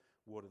risks of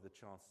what are the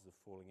chances of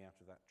falling out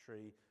of that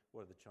tree,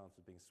 what are the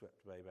chances of being swept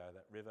away by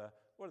that river,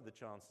 what are the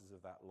chances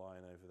of that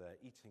lion over there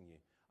eating you.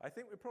 I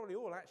think we're probably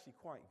all actually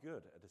quite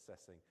good at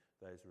assessing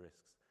those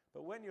risks.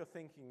 But when you're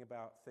thinking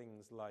about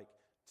things like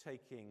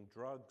taking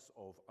drugs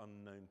of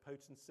unknown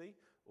potency,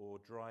 or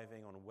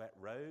driving on a wet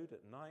road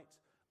at night,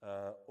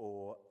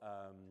 or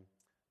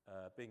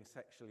being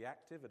sexually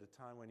active at a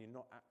time when you're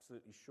not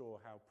absolutely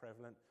sure how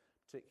prevalent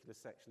particular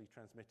sexually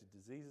transmitted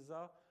diseases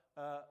are,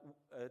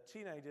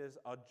 teenagers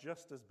are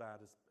just as bad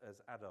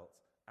as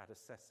adults at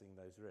assessing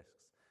those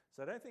risks.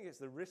 So I don't think it's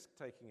the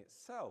risk-taking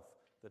itself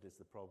that is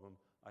the problem.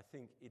 I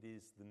think it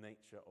is the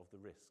nature of the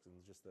risks, and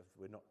just that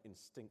we're not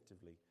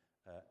instinctively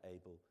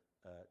able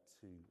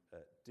to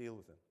deal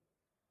with them.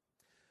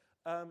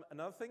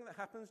 Another thing that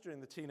happens during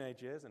the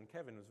teenage years, and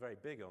Kevin was very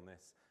big on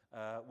this,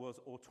 was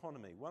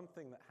autonomy. One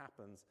thing that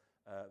happens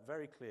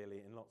very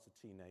clearly in lots of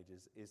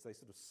teenagers is they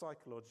sort of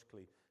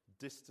psychologically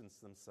distance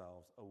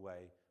themselves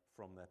away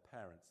from their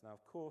parents. Now,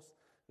 of course,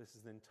 this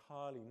is an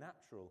entirely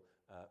natural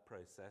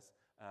process.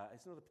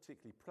 It's not a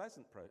particularly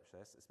pleasant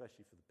process,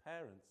 especially for the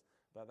parents,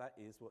 but that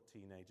is what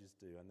teenagers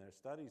do. And there are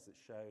studies that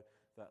show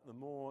that the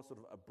more sort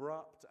of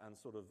abrupt and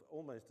sort of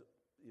almost,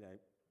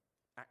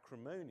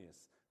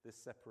 acrimonious this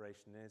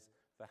separation is,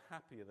 the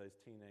happier those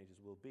teenagers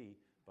will be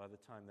by the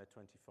time they're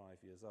 25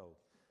 years old.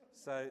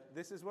 So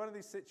this is one of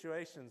these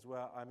situations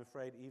where I'm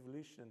afraid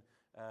evolution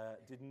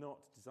did not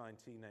design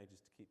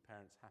teenagers to keep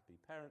parents happy.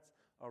 Parents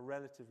are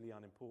relatively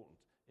unimportant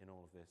in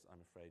all of this,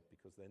 I'm afraid,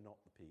 because they're not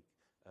the peak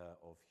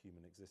of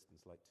human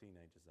existence like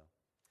teenagers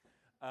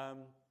are.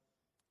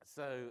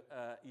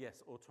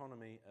 Yes,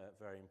 autonomy,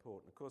 very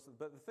important. Of course,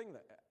 but the thing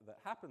that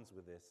happens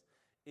with this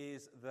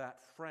is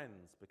that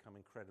friends become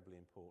incredibly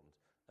important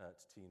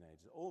to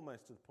teenagers,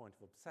 almost to the point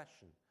of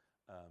obsession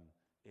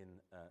in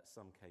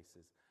some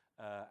cases.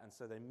 And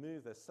so they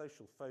move their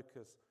social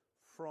focus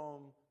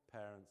from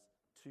parents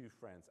to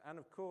friends. And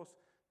of course,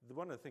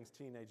 one of the things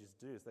teenagers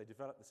do is they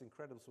develop this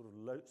incredible sort of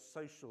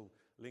social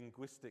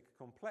linguistic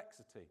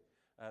complexity.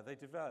 They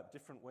develop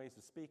different ways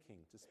of speaking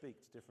to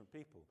speak to different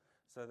people.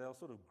 So they'll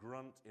sort of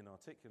grunt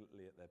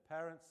inarticulately at their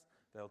parents.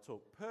 They'll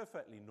talk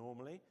perfectly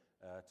normally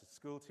to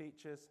school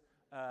teachers.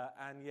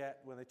 And yet,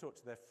 when they talk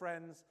to their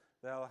friends,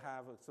 they'll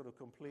have a sort of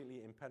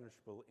completely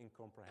impenetrable,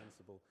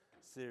 incomprehensible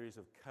series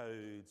of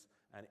codes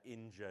and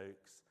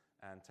in-jokes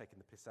and taking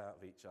the piss out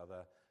of each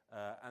other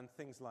and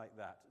things like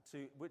that,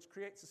 which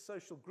creates a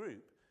social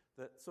group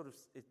that sort of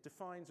it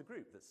defines a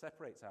group that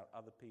separates out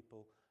other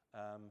people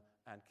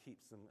and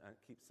keeps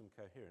them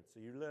coherent. So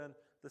you learn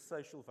the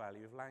social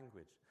value of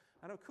language.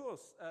 And of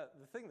course,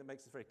 the thing that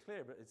makes this very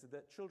clear is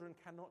that children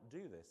cannot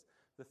do this.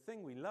 The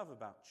thing we love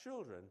about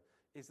children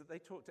is that they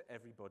talk to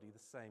everybody the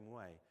same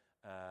way,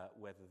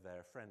 whether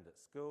they're a friend at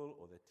school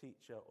or their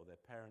teacher or their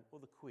parent or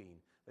the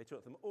Queen. They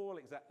talk to them all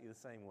exactly the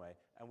same way,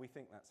 and we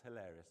think that's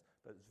hilarious.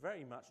 But it's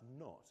very much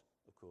not,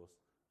 of course,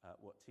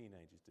 what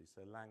teenagers do.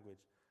 So language,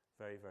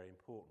 very, very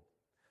important.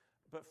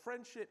 But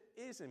friendship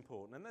is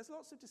important, and there's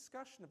lots of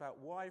discussion about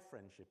why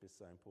friendship is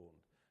so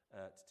important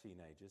to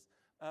teenagers,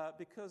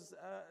 because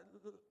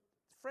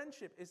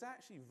friendship is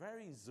actually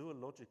very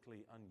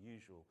zoologically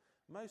unusual.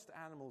 Most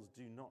animals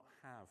do not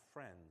have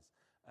friends.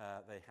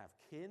 They have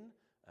kin,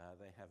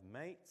 they have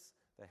mates,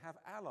 they have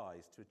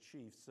allies to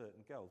achieve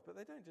certain goals, but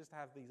they don't just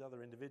have these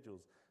other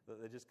individuals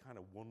that they just kind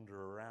of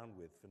wander around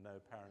with for no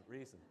apparent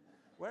reason.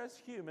 Whereas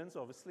humans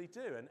obviously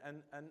do,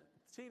 and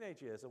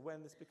teenage years are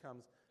when this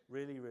becomes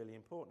really, really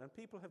important. And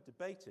people have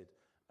debated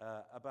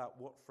about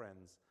what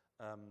friends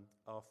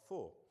are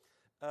for.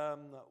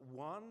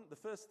 The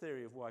first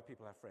theory of why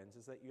people have friends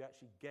is that you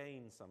actually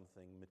gain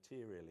something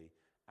materially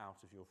out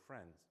of your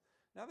friends.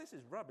 Now, this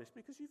is rubbish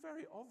because you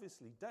very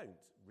obviously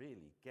don't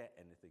really get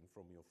anything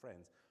from your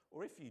friends.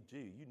 Or if you do,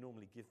 you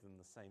normally give them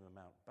the same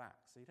amount back,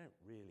 so you don't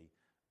really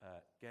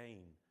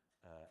gain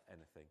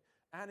anything.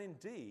 And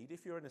indeed,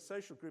 if you're in a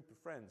social group of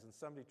friends and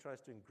somebody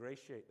tries to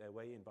ingratiate their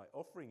way in by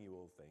offering you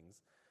all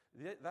things,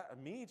 that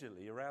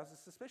immediately arouses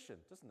suspicion,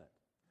 doesn't it?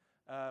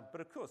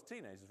 But of course,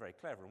 teenagers are very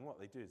clever, and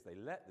what they do is they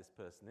let this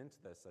person into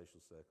their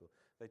social circle,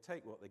 they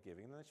take what they're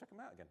giving, and then they chuck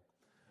them out again.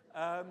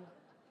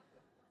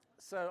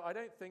 So I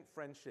don't think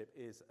friendship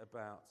is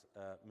about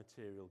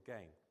material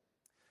gain.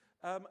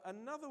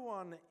 Another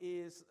one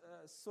is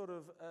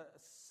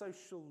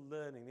social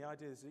learning. The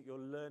idea is that you're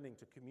learning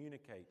to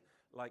communicate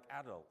like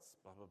adults,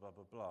 blah, blah, blah,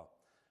 blah, blah.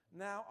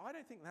 Now, I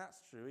don't think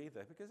that's true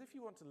either, because if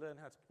you want to learn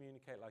how to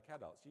communicate like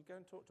adults, you go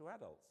and talk to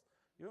adults.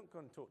 You don't go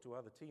and talk to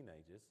other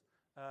teenagers,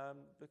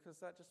 because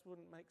that just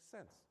wouldn't make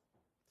sense.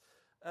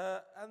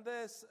 And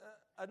there's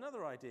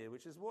another idea,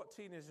 which is what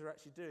teenagers are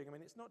actually doing. I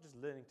mean, it's not just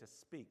learning to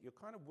speak. You're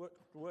kind of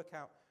work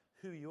out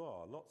who you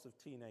are. Lots of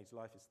teenage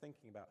life is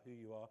thinking about who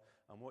you are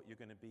and what you're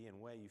going to be and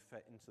where you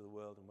fit into the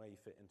world and where you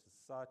fit into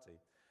society.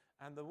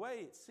 And the way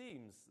it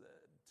seems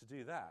to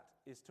do that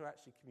is to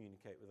actually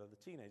communicate with other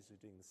teenagers who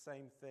are doing the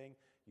same thing.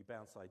 You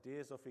bounce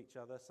ideas off each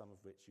other, some of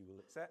which you will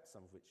accept,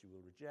 some of which you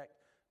will reject.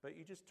 But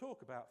you just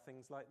talk about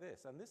things like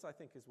this. And this, I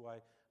think, is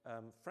why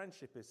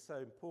friendship is so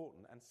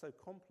important and so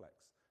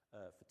complex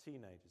for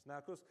teenagers. Now,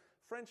 of course,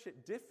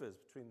 friendship differs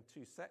between the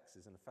two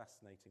sexes in a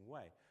fascinating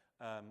way.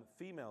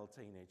 Female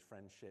teenage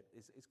friendship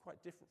is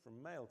quite different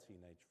from male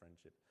teenage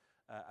friendship.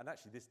 And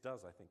actually, this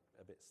does, I think,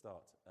 a bit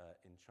start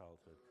in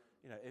childhood.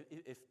 You know,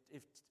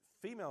 if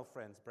female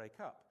friends break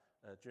up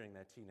during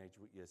their teenage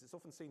years, it's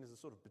often seen as a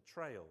sort of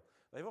betrayal.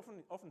 They've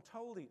often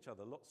told each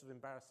other lots of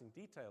embarrassing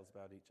details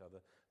about each other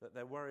that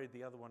they're worried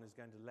the other one is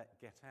going to let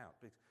get out.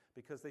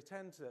 Because they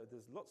tend to,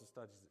 there's lots of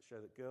studies that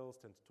show that girls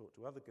tend to talk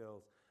to other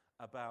girls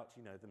about,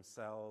 you know,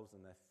 themselves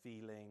and their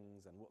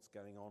feelings and what's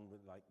going on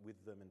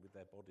with them and with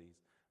their bodies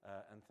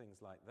and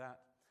things like that.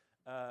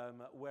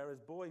 Whereas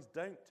boys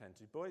don't tend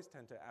to. Boys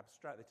tend to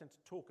abstract. They tend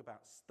to talk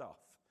about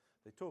stuff.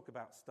 They talk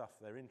about stuff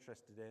they're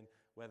interested in,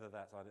 whether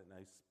that's, I don't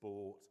know,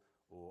 sport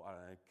or, I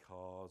don't know,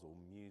 cars or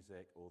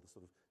music or the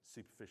sort of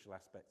superficial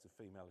aspects of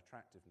female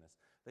attractiveness.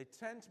 They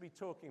tend to be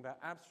talking about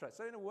abstract.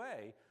 So in a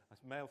way,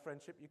 male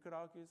friendship, you could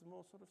argue, is a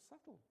more sort of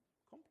subtle,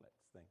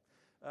 complex thing.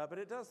 But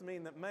it does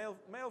mean that male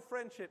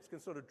friendships can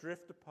sort of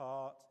drift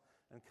apart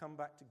and come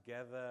back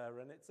together,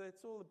 and it's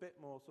all a bit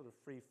more sort of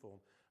free-form.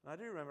 And I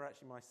do remember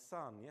actually my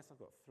son, yes, I've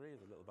got three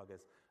of the little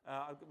buggers.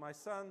 My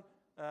son,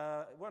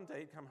 one day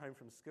he'd come home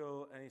from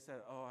school and he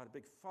said, "Oh, I had a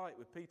big fight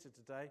with Peter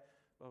today.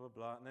 blah, blah,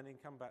 blah. And then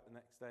he'd come back the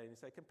next day and he'd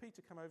say, can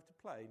Peter come over to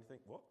play? And you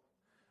think, what?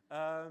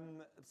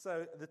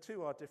 So the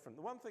two are different.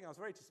 The one thing I was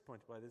very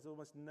disappointed by, there's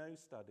almost no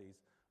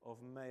studies of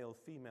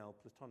male-female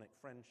platonic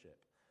friendship,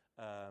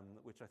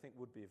 which I think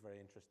would be a very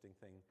interesting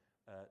thing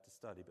to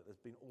study, but there's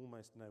been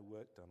almost no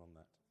work done on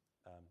that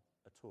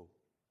at all.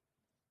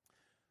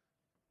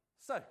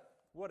 So,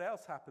 what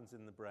else happens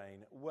in the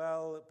brain?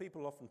 Well,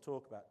 people often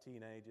talk about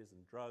teenagers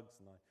and drugs,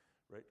 and I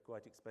wrote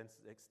quite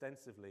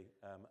extensively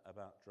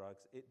about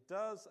drugs. It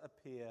does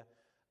appear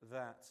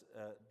that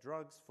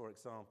drugs, for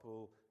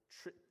example,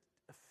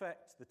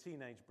 affect the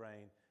teenage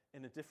brain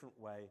in a different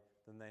way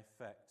than they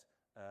affect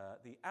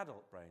the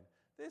adult brain.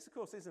 This, of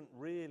course, isn't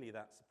really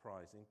that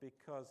surprising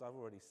because I've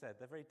already said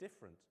they're very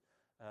different.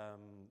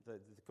 They're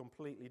a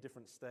completely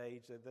different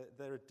stage.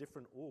 They're a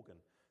different organ.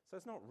 So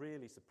it's not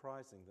really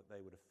surprising that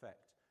they would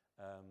affect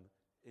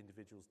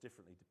individuals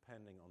differently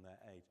depending on their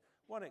age.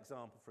 One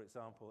example, for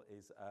example,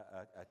 is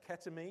a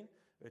ketamine,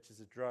 which is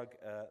a drug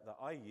that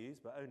I use,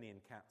 but only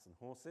in cats and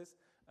horses.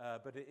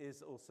 But it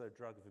is also a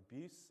drug of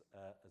abuse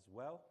as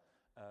well.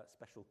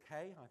 Special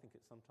K, I think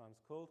it's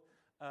sometimes called.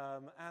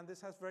 And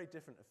this has very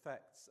different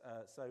effects.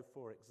 So,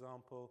 for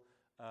example,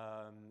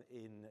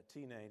 in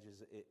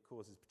teenagers, it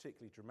causes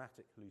particularly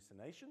dramatic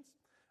hallucinations,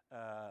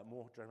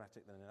 more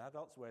dramatic than in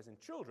adults, whereas in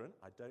children,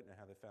 I don't know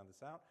how they found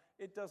this out,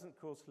 it doesn't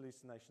cause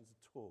hallucinations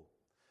at all.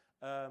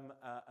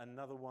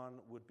 Another one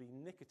would be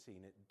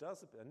nicotine.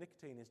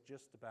 Nicotine is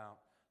just about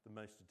the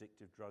most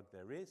addictive drug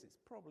there is. It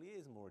probably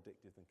is more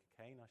addictive than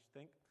cocaine, I should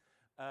think.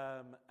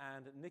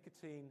 And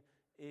nicotine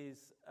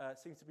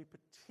seems to be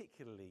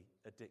particularly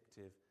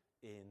addictive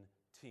in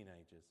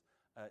teenagers.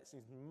 It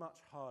seems much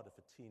harder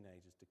for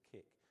teenagers to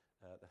kick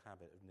the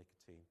habit of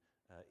nicotine,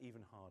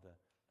 even harder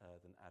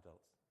than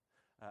adults.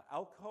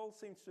 Alcohol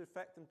seems to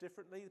affect them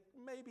differently,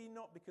 maybe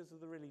not because of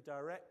the really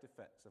direct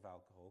effects of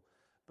alcohol,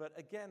 but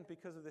again,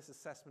 because of this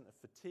assessment of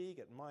fatigue.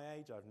 At my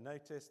age, I've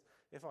noticed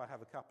if I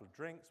have a couple of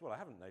drinks, well, I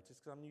haven't noticed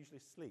because I'm usually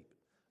asleep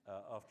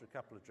after a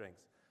couple of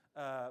drinks.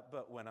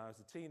 But when I was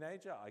a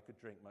teenager, I could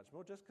drink much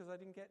more just because I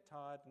didn't get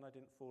tired and I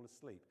didn't fall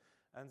asleep.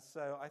 And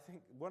so I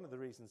think one of the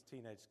reasons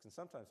teenagers can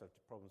sometimes have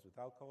problems with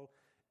alcohol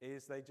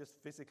is they just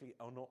physically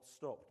are not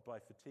stopped by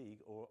fatigue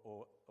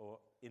or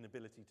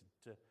inability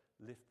to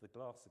lift the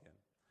glass again.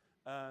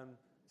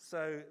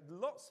 So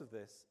lots of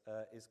this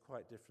is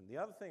quite different. The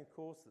other thing, of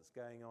course, that's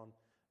going on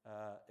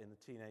in the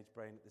teenage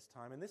brain at this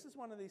time, and this is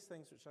one of these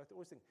things which I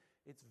always think,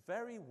 it's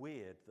very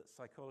weird that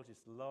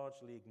psychologists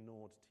largely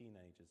ignored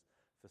teenagers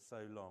for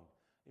so long.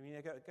 I mean,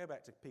 go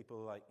back to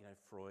people like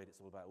Freud. It's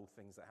all about all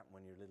things that happen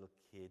when you're a little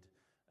kid,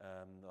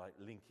 like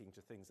linking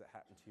to things that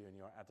happen to you in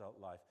your adult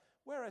life.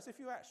 Whereas if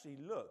you actually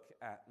look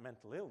at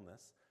mental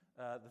illness,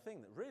 the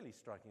thing that really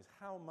striking is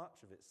how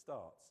much of it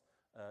starts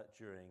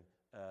during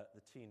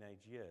the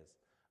teenage years.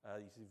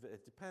 You see,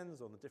 it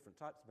depends on the different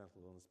types of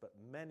mental illness, but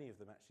many of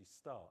them actually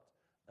start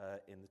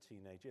in the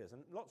teenage years.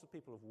 And lots of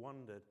people have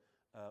wondered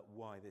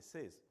why this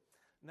is.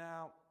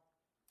 Now,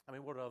 I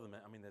mean, what are other?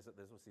 I mean, there's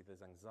obviously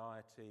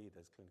anxiety,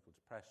 there's clinical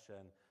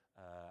depression,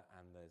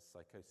 and there's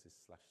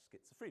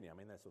psychosis/schizophrenia. I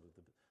mean, they're sort of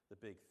the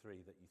big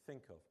three that you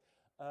think of.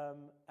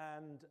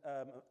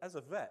 As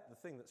a vet, the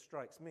thing that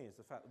strikes me is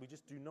the fact that we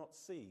just do not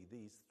see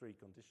these three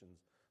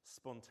conditions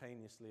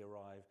spontaneously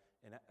arise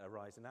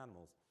in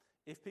animals.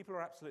 If people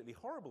are absolutely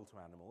horrible to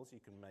animals,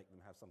 you can make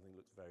them have something that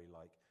looks very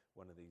like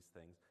one of these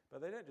things,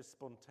 but they don't just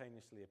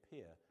spontaneously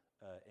appear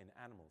in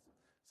animals.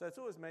 So it's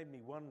always made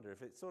me wonder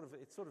if it's sort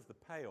of the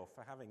payoff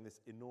for having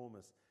this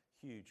enormous,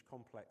 huge,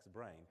 complex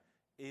brain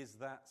is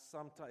that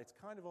sometimes it's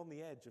kind of on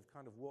the edge of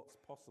kind of what's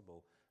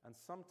possible, and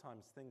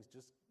sometimes things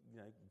just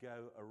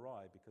go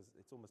awry because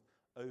it's almost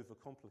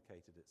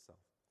overcomplicated itself.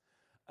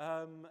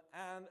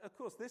 And of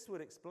course, this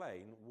would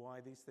explain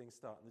why these things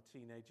start in the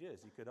teenage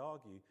years. You could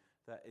argue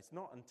that it's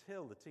not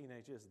until the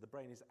teenage years that the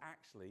brain is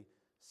actually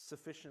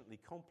sufficiently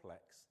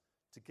complex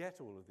to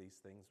get all of these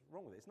things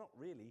wrong with it. It's not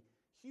really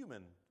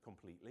human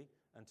completely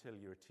until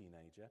you're a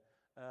teenager,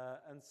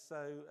 and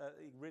so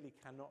you really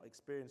cannot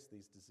experience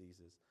these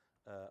diseases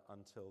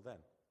until then.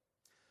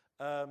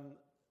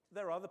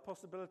 There are other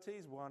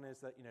possibilities. One is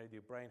that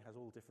your brain has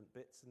all different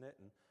bits in it,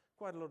 and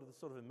quite a lot of the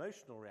sort of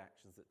emotional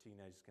reactions that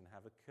teenagers can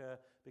have occur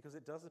because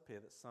it does appear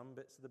that some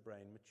bits of the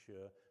brain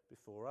mature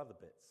before other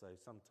bits. So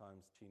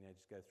sometimes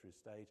teenagers go through a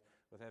stage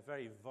where they have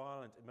very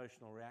violent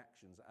emotional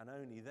reactions, and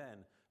only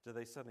then do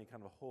they suddenly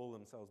kind of haul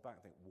themselves back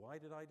and think, why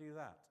did I do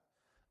that?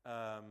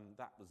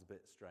 That was a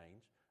bit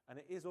strange. And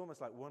it is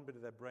almost like one bit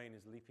of their brain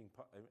is leaping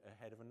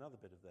ahead of another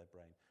bit of their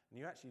brain. And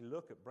you actually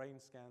look at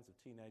brain scans of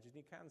teenagers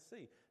and you can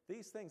see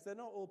these things, they're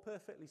not all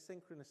perfectly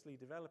synchronously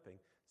developing.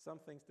 Some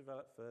things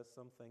develop first,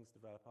 some things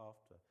develop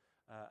after.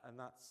 And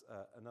that's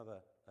another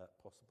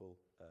possible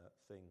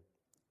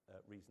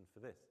reason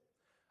for this.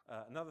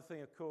 Another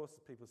thing, of course,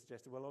 people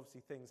suggested, well, obviously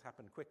things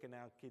happen quicker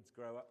now, kids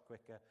grow up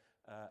quicker,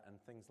 and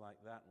things like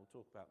that. And we'll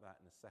talk about that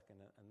in a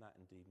second, and that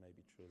indeed may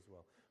be true as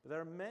well. But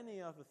there are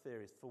many other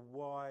theories for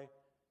why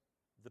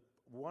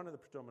one of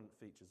the predominant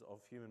features of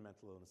human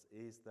mental illness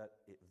is that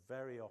it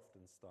very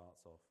often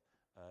starts off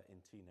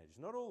in teenagers.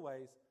 Not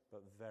always,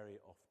 but very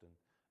often.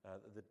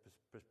 The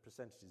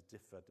percentages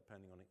differ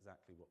depending on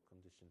exactly what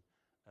condition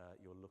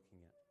you're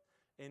looking at.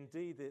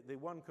 Indeed, the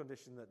one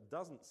condition that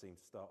doesn't seem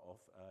to start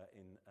off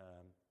in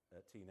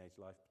teenage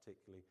life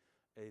particularly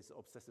is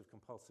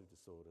obsessive-compulsive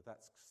disorder.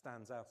 That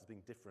stands out as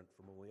being different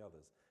from all the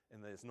others,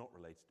 in that it's not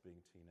related to being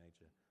a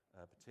teenager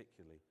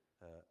particularly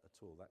at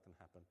all. That can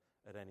happen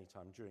at any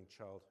time during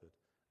childhood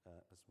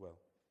as well.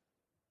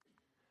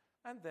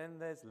 And then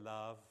there's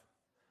love.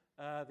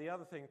 The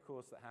other thing, of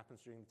course, that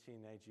happens during the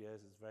teenage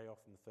years is very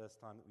often the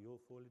first time that we all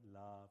fall in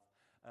love.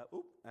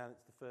 And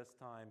it's the first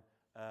time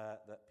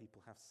that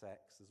people have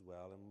sex as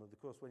well. And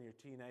of course, when you're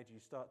a teenager, you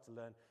start to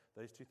learn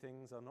those two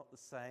things are not the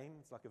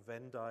same. It's like a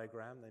Venn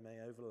diagram. They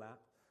may overlap,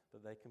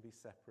 but they can be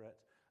separate.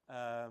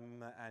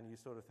 And you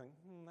sort of think,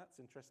 that's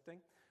interesting.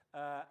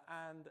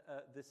 And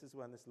this is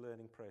when this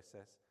learning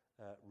process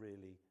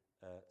really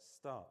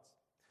starts.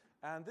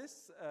 And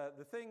this,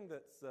 the thing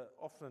that's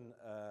often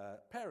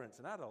parents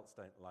and adults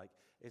don't like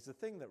is the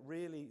thing that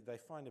really they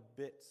find a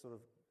bit sort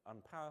of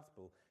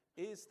unpalatable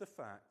is the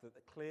fact that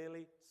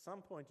clearly,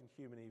 some point in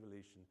human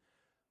evolution,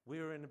 we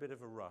were in a bit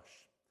of a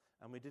rush.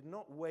 And we did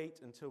not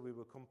wait until we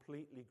were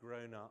completely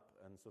grown up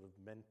and sort of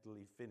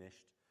mentally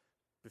finished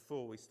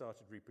before we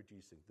started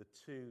reproducing. The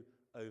two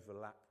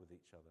overlap with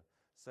each other.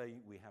 So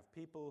we have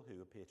people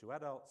who appear to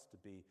adults to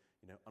be,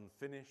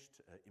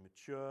 unfinished,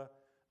 immature,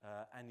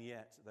 and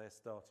yet they're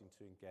starting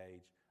to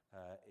engage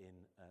in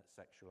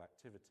sexual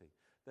activity.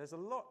 There's a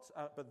lot,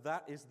 but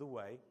that is the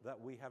way that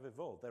we have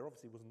evolved. There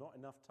obviously was not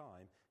enough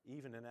time,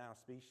 even in our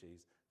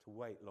species, to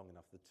wait long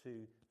enough. The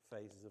two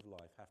phases of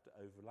life have to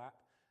overlap,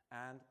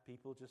 and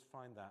people just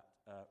find that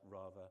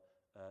rather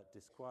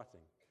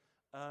disquieting.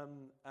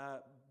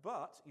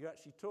 But you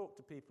actually talk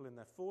to people in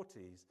their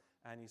 40s,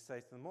 and you say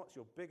to them, what's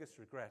your biggest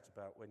regret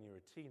about when you were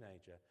a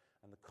teenager?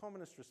 And the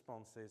commonest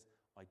response is,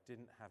 I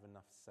didn't have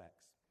enough sex.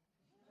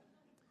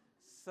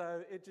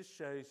 So it just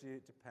shows you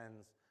it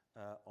depends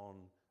on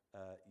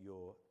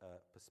your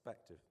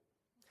perspective.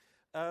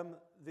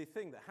 The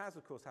thing that has,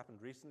 of course, happened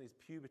recently is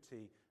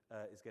puberty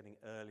is getting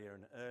earlier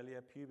and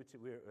earlier. Puberty,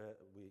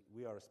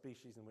 we are a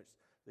species in which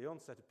the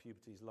onset of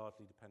puberty is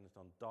largely dependent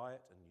on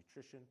diet and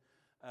nutrition.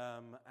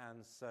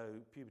 And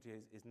so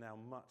puberty is now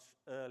much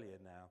earlier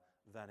now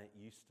than it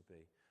used to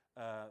be.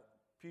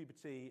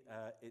 Puberty,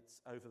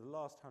 it's over the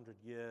last 100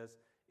 years,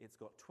 it's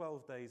got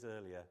 12 days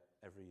earlier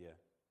every year,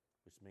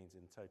 which means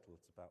in total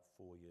it's about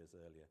 4 years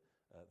earlier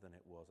than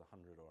it was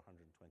 100 or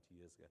 120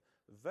 years ago.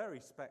 A very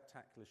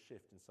spectacular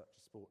shift in such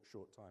a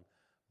short time.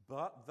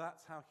 But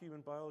that's how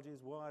human biology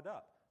is wired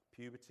up.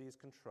 Puberty is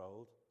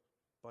controlled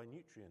by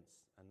nutrients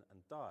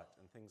and diet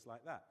and things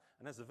like that.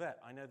 And as a vet,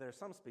 I know there are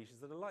some species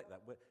that are like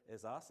that.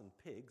 There's us and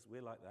pigs,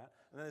 we're like that.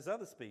 And then there's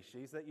other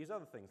species that use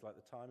other things like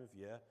the time of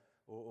year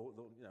or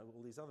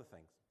all these other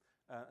things.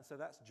 So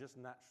that's just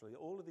naturally.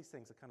 All of these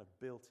things are kind of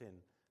built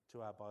in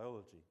to our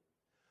biology.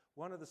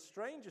 One of the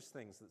strangest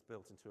things that's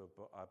built into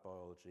our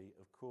biology,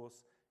 of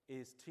course,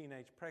 is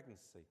teenage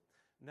pregnancy.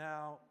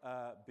 Now,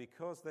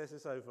 because there's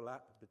this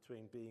overlap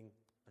between being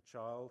a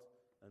child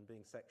and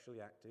being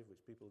sexually active,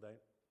 which people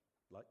don't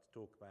like to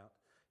talk about,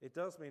 it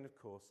does mean, of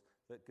course,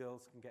 that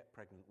girls can get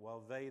pregnant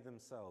while they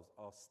themselves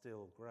are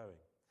still growing.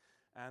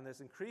 And there's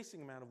an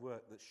increasing amount of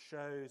work that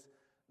shows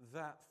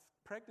that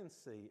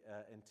pregnancy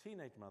in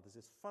teenage mothers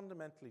is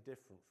fundamentally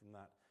different from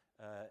that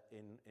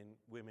in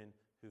women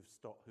who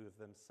have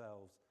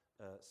themselves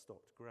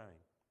stopped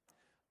growing.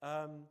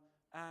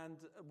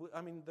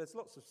 There's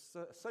lots of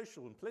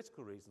social and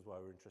political reasons why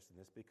we're interested in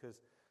this,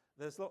 because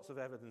there's lots of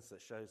evidence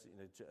that shows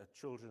that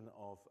children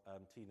of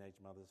teenage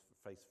mothers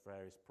face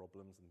various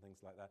problems and things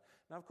like that.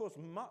 Now, of course,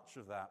 much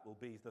of that will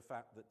be the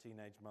fact that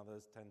teenage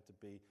mothers tend to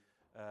be,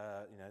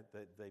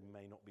 they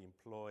may not be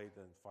employed,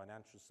 and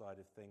financial side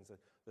of things.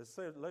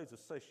 There's loads of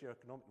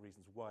socioeconomic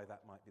reasons why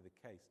that might be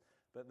the case.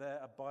 But there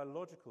are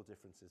biological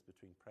differences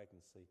between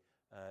pregnancy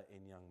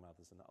in young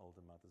mothers and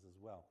older mothers as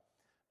well.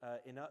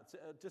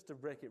 Just to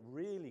break it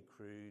really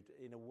crude,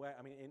 in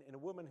a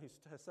woman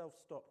who's herself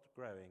stopped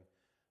growing,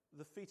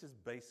 the fetus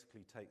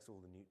basically takes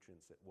all the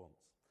nutrients it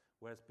wants.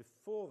 Whereas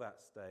before that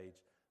stage,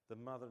 the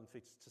mother and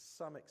fetus to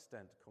some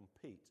extent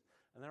compete.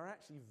 And there are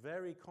actually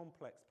very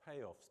complex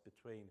payoffs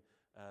between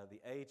the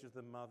age of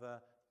the mother,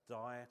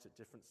 diet at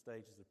different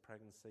stages of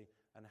pregnancy,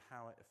 and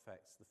how it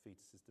affects the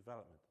fetus's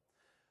development.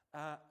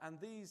 And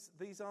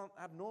these aren't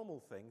abnormal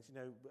things.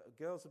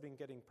 Girls have been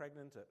getting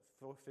pregnant at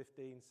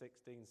 15,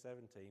 16,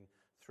 17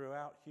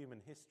 throughout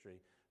human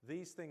history.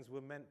 These things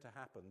were meant to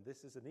happen.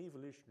 This is an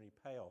evolutionary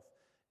payoff.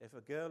 If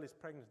a girl is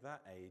pregnant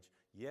at that age,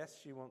 yes,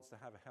 she wants to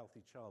have a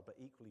healthy child, but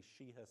equally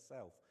she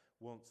herself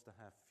wants to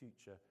have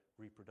future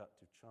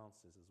reproductive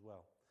chances as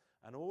well.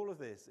 And all of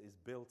this is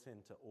built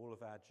into all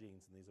of our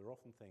genes, and these are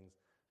often things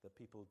that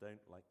people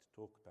don't like to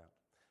talk about.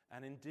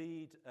 And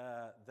indeed,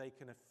 they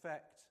can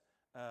affect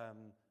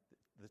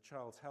the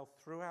child's health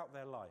throughout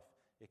their life.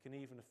 It can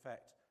even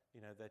affect,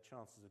 their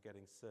chances of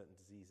getting certain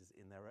diseases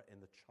in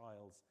the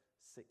child's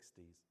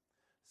 60s.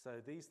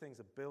 So these things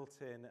are built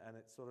in, and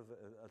it's sort of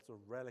a sort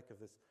of relic of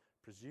this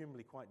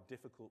presumably quite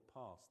difficult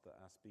past that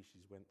our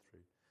species went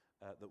through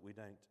that we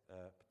don't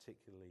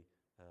particularly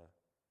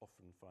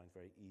often find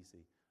very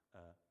easy to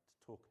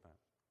talk about.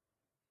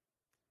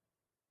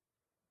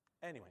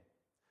 Anyway,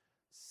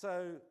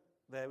 so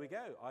there we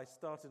go. I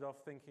started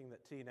off thinking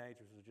that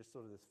teenagers were just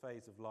sort of this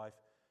phase of life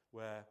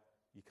where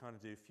you kind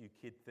of do a few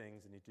kid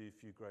things and you do a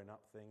few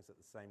grown-up things at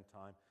the same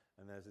time,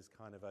 and there's this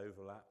kind of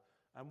overlap.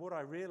 And what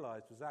I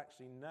realized was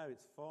actually, no,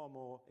 it's far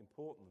more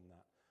important than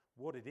that.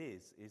 What it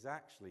is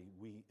actually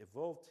we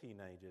evolved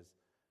teenagers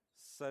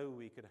so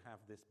we could have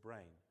this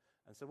brain.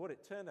 And so what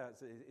it turned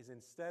out is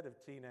instead of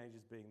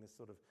teenagers being this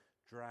sort of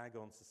drag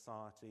on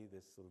society,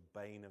 this sort of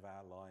bane of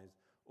our lives,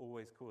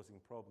 always causing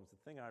problems,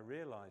 the thing I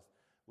realized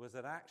was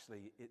that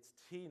actually it's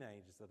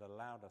teenagers that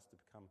allowed us to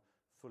become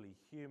fully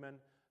human,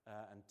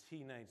 and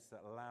teenagers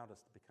that allowed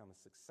us to become as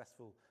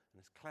successful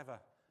and as clever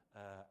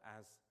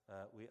as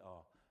we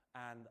are.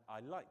 And I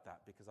liked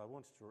that because I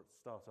wanted to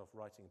start off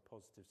writing a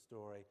positive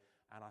story,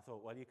 and I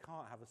thought, well, you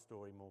can't have a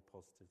story more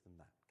positive than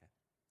that. Okay.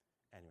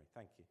 Anyway,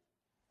 thank you.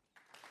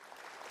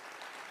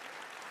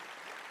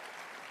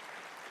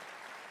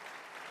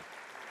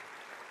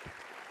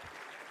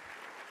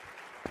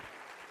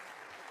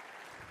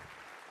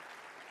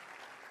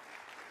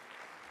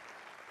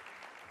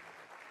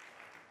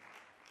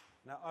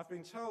 Now, I've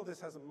been told this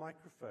has a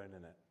microphone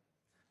in it,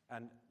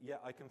 and yeah,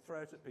 I can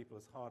throw it at people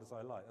as hard as I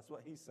like. That's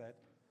what he said.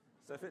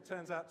 So if it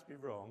turns out to be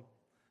wrong,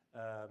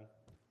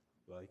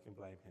 well, you can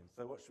blame him.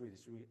 So what should we do?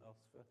 Should we ask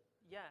for?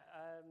 Yeah,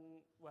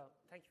 well,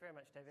 thank you very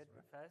much, David,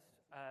 first.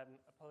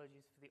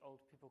 Apologies for the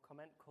old people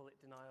comment. Call it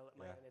denial at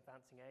my own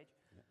advancing age.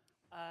 Yeah.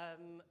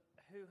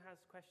 Who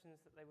has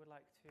questions that they would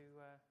like to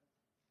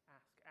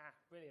ask?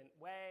 Brilliant.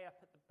 Way up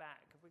at the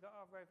back. Have we got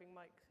our roving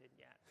mics in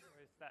yet? Or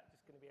is that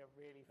just going to be a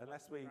really fun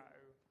Unless we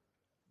row?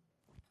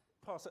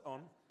 Pass it on.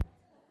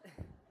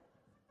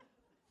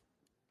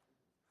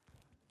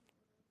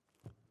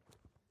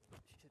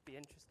 Should be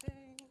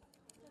interesting.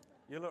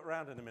 You look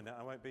round in a minute.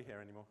 I won't be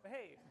here anymore.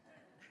 Hey.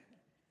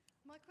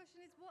 My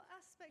question is, what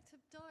aspect of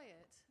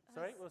diet...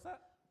 Sorry, what was that?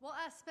 What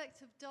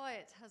aspect of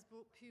diet has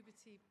brought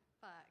puberty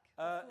back?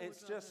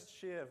 It's just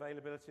sheer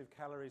availability of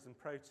calories and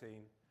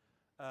protein.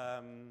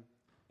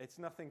 It's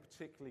nothing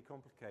particularly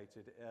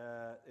complicated.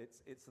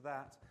 It's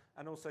that,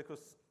 and also, of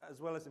course,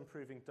 as well as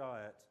improving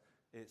diet,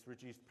 it's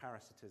reduced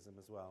parasitism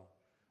as well,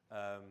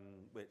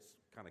 which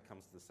kind of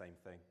comes to the same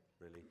thing,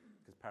 really,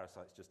 because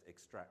parasites just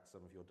extract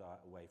some of your diet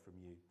away from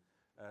you.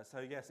 So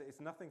yes, it's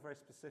nothing very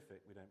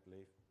specific, we don't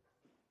believe.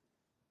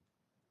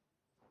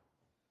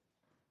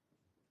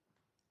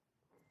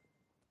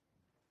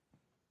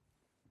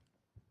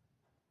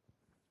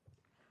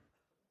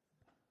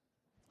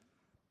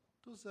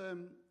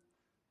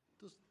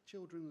 Does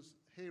children's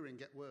hearing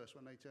get worse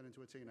when they turn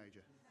into a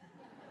teenager?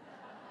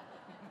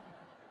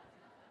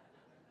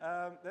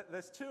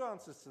 There's two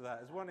answers to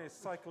that. One is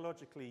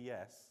psychologically,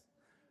 yes.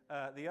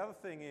 The other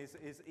thing is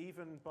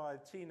even by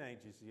teenage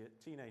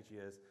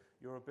years,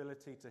 your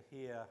ability to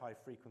hear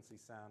high-frequency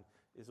sound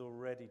is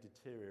already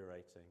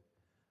deteriorating.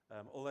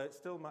 Although it's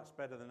still much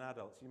better than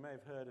adults. You may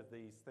have heard of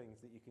these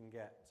things that you can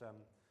get.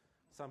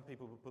 Some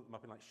people would put them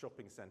up in like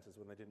shopping centres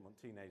when they didn't want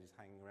teenagers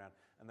hanging around,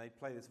 and they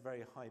play this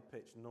very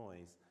high-pitched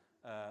noise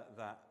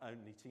that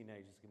only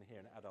teenagers can hear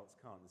and adults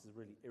can't. This is a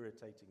really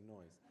irritating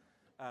noise.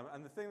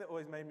 And the thing that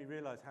always made me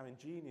realise how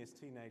ingenious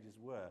teenagers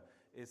were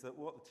is that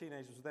what the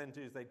teenagers would then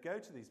do is they'd go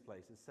to these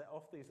places, set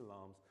off these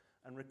alarms,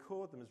 and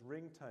record them as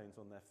ringtones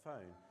on their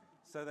phone.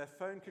 So their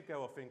phone could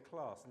go off in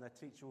class and their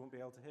teacher wouldn't be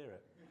able to hear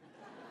it.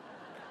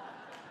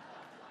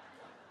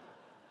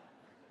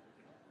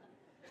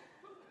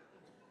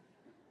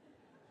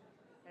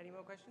 Any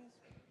more questions?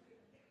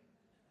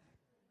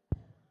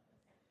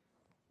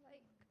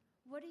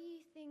 What do you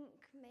think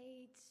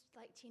made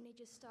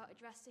teenagers start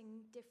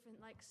addressing different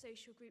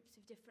social groups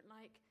of different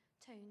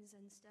tones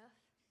and stuff?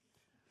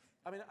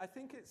 I mean, I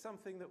think it's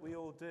something that we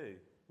all do.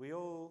 We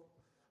all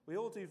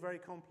do very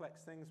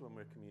complex things when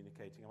we're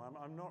communicating.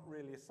 I'm not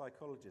really a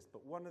psychologist,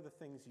 but one of the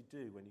things you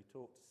do when you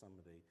talk to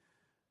somebody,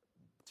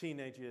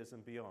 teenage years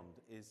and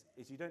beyond, is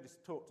you don't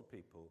just talk to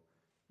people.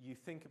 You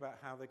think about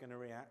how they're going to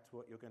react to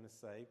what you're going to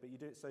say, but you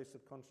do it so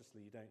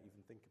subconsciously you don't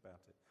even think about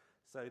it.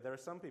 So there are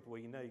some people where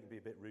you know you can be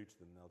a bit rude to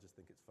them and they'll just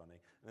think it's funny.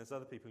 And there's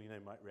other people you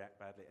know might react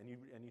badly, and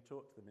you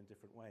talk to them in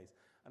different ways.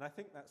 And I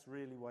think that's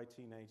really why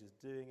teenagers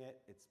are doing it.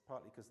 It's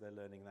partly because they're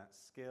learning that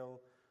skill,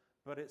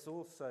 but it's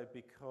also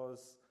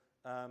because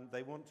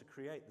they want to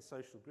create the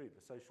social group.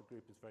 The social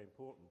group is very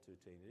important to a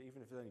teenager,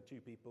 even if it's only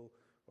 2 people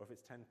or if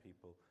it's 10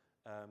 people.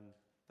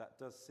 That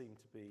does seem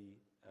to be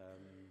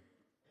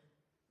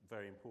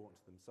very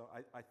important to them. So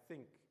I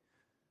think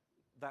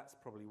that's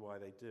probably why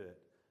they do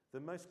it. The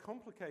most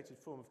complicated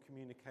form of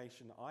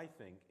communication, I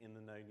think, in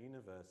the known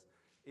universe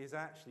is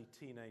actually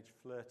teenage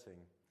flirting.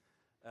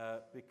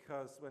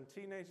 Because when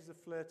teenagers are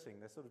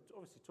flirting, they're sort of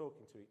obviously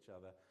talking to each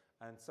other,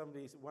 and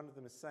one of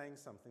them is saying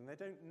something. They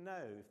don't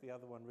know if the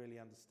other one really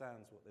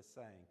understands what they're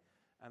saying.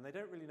 And they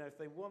don't really know if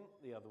they want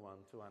the other one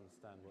to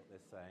understand what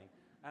they're saying.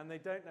 And they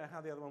don't know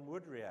how the other one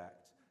would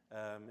react.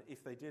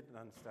 if they didn't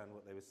understand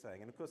what they were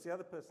saying. And of course, the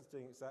other person's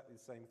doing exactly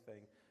the same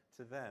thing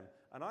to them.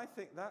 And I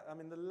think that, I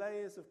mean, the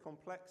layers of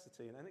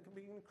complexity, and it can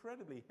be an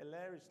incredibly,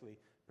 hilariously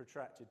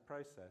protracted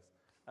process.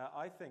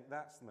 I think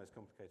that's the most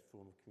complicated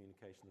form of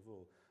communication of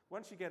all.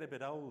 Once you get a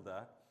bit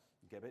older,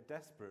 you get a bit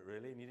desperate,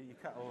 really, and you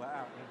cut all that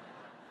out.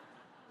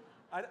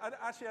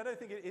 Actually, I don't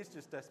think it is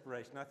just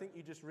desperation. I think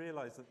you just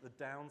realise that the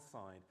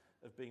downside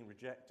of being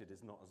rejected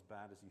is not as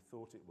bad as you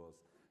thought it was.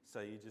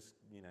 So you just,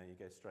 you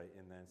go straight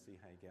in there and see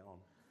how you get on.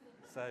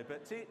 So,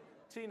 but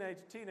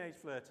teenage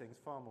flirting is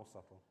far more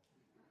subtle.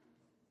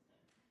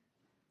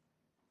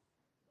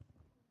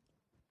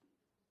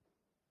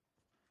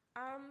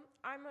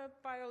 I'm a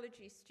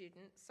biology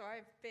student, so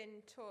I've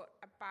been taught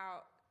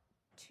about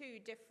 2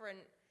 different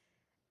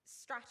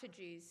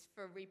strategies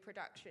for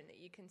reproduction that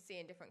you can see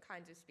in different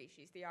kinds of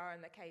species. The R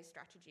and the K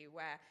strategy,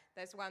 where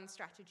there's one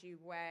strategy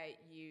where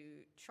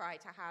you try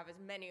to have as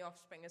many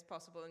offspring as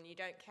possible and you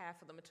don't care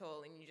for them at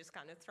all and you just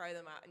kind of throw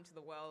them out into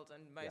the world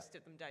and most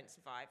of them don't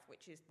survive,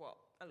 which is what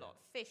a lot of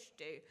fish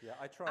do. Yeah,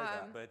 I tried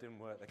that, but it didn't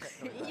work. They kept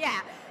coming back.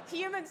 Yeah,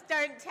 humans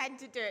don't tend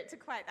to do it to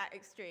quite that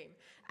extreme.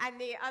 And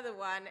the other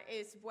one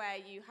is where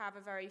you have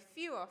a very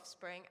few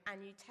offspring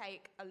and you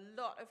take a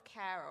lot of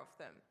care of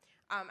them.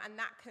 And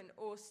that can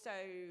also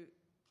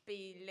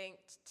be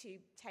linked to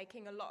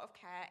taking a lot of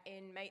care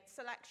in mate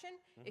selection.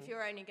 Mm-hmm. If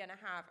you're only going to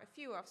have a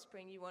few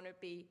offspring, you want to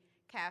be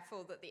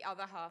careful that the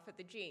other half of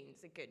the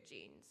genes are good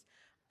genes.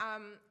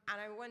 And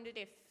I wondered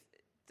if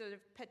the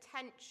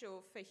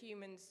potential for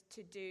humans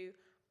to do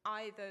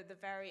either the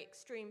very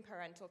extreme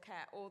parental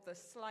care or the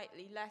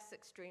slightly less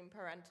extreme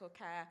parental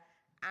care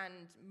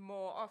and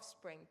more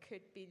offspring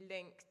could be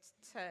linked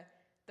to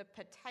the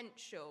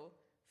potential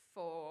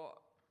for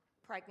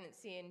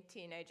pregnancy in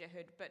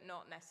teenagerhood, but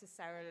not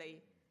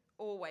necessarily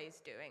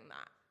always doing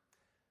that.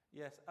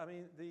 Yes, I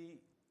mean,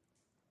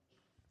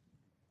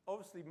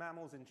 obviously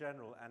mammals in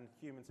general and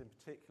humans in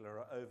particular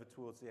are over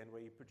towards the end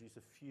where you produce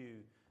a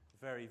few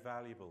very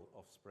valuable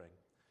offspring.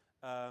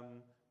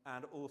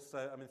 And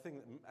also, I mean,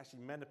 actually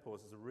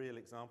menopause is a real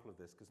example of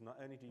this, because not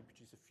only do you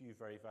produce a few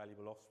very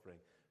valuable offspring,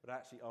 but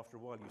actually after a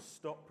while you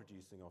stop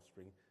producing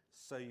offspring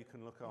so you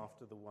can look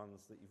after the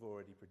ones that you've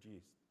already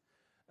produced.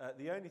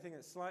 The only thing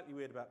that's slightly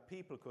weird about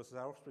people, of course, is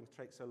our offspring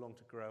take so long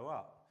to grow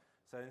up.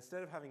 So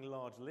instead of having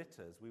large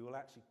litters, we will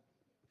actually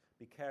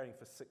be caring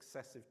for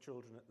successive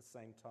children at the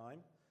same time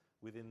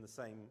within the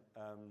same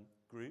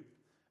group.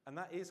 And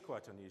that is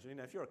quite unusual.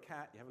 If you're a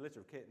cat, you have a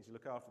litter of kittens, you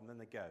look after them, then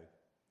they go.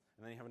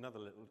 And then you have another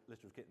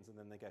litter of kittens, and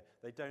then they go.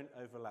 They don't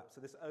overlap. So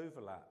this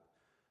overlap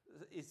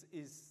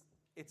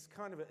it's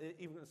kind of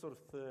even a sort of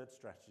third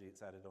strategy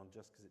it's added on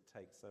just because it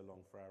takes so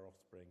long for our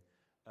offspring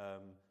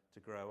to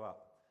grow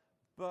up.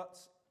 But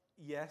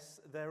yes,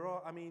 there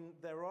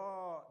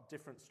are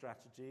different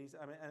strategies.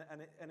 I mean,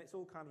 and it's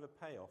all kind of a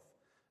payoff.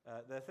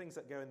 There are things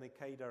that go in the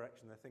K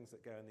direction, there are things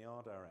that go in the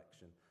R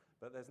direction.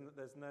 But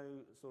there's no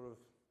sort of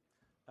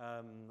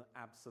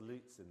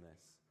absolutes in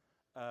this.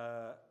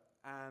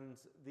 And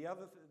the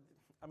other,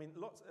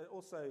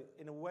 also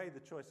in a way, the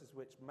choices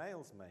which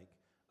males make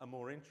are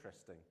more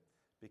interesting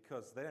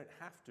because they don't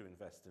have to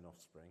invest in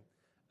offspring,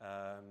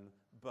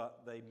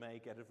 but they may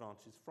get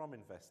advantages from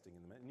investing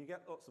in them. And you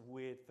get lots of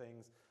weird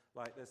things,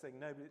 like they're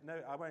saying,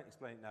 I won't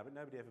explain it now, but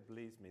nobody ever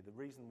believes me. The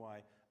reason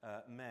why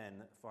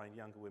men find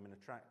younger women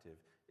attractive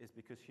is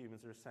because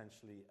humans are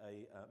essentially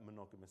a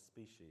monogamous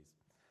species.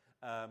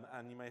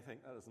 And you may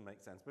think that doesn't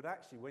make sense. But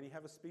actually, when you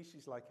have a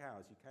species like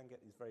ours, you can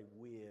get these very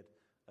weird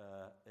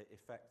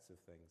effects of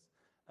things.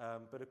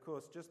 But of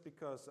course, just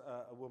because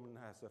a woman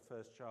has her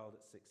first child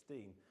at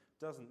 16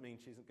 doesn't mean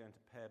she isn't going to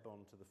pair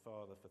bond to the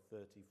father for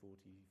 30, 40,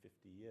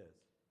 50 years.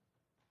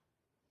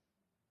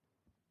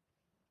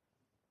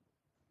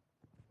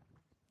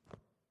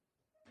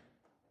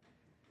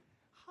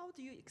 How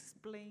do you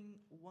explain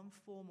one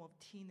form of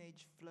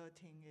teenage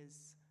flirting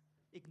is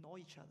ignore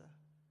each other?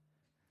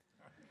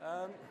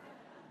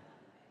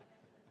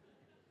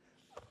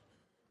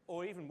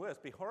 Or even worse,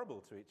 be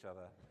horrible to each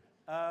other.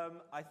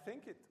 I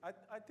think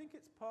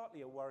it's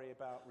partly a worry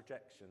about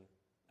rejection.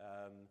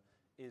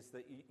 Is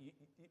that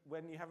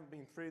when you haven't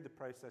been through the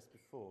process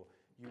before,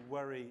 you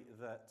worry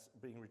that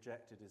being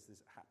rejected is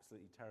this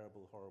absolutely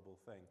terrible, horrible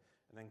thing,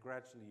 and then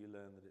gradually you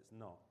learn that it's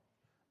not.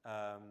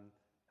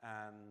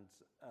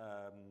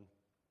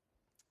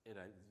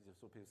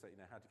 Sort of people say,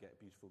 how to get a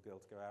beautiful girl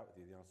to go out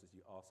with you? The answer is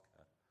you ask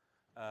her.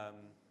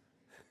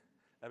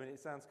 It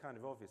sounds kind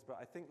of obvious, but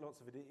I think lots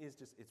of it is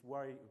just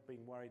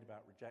being worried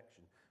about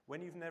rejection.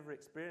 When you've never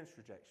experienced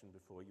rejection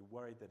before, you're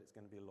worried that it's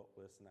going to be a lot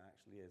worse than it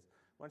actually is.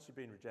 Once you've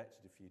been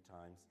rejected a few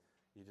times,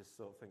 you just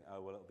sort of think,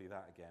 oh, well, it'll be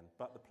that again.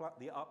 But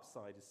the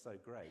upside is so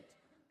great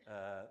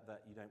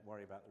that you don't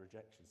worry about the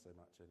rejection so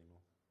much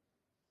anymore.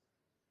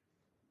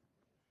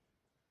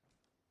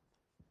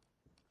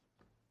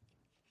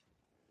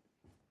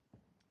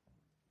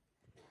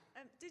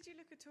 Did you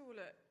look at all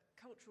at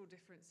cultural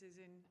differences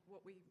in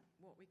what we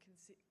can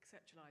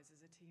conceptualise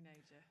as a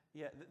teenager?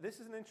 Yeah, this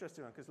is an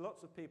interesting one because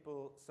lots of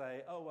people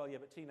say, oh, well, yeah,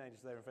 but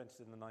teenagers, they were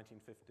invented in the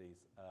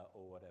 1950s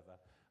or whatever.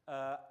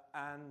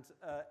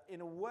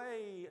 In a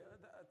way,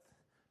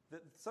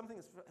 something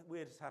that's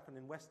weird has happened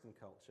in Western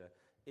culture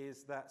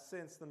is that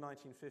since the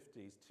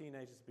 1950s,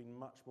 teenagers have been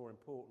much more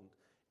important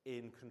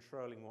in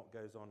controlling what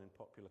goes on in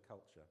popular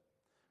culture,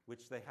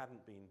 which they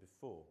hadn't been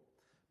before.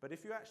 But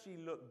if you actually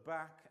look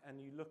back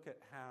and you look at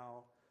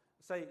how,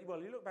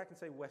 you look back and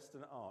say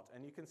Western art,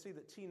 and you can see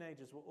that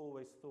teenagers were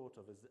always thought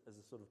of as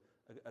a sort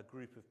of a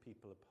group of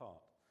people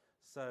apart.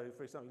 So,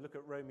 for example, you look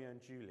at Romeo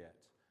and Juliet,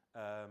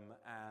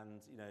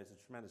 and it's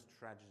a tremendous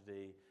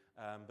tragedy.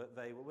 But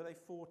were they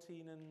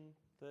 14 and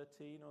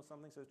 13 or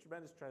something? So it's a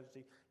tremendous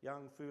tragedy.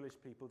 Young, foolish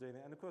people doing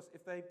it. And of course,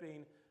 if they'd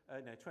been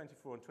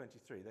 24 and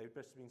 23, they'd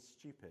just have been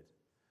stupid.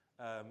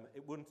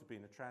 It wouldn't have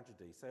been a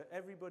tragedy. So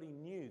everybody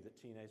knew that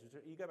teenagers.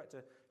 You go back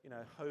to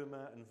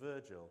Homer and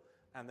Virgil,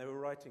 and they were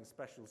writing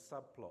special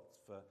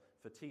subplots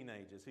for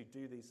teenagers who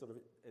do these sort of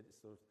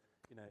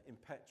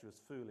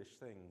impetuous, foolish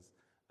things.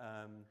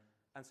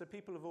 And so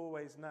people have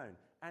always known.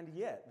 And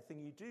yet, the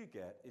thing you do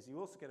get is you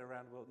also get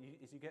around,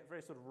 you get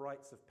very sort of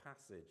rites of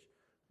passage,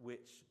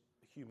 which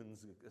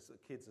humans,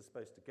 kids are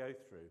supposed to go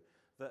through,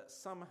 that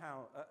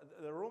somehow,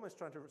 they're almost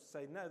trying to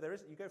say, no, there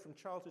isn't. You go from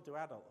childhood to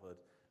adulthood,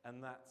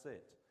 and that's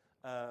it.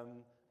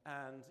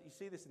 And you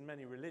see this in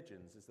many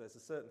religions, is there's a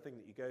certain thing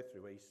that you go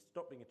through where you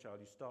stop being a child,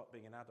 you start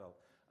being an adult.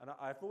 And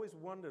I've always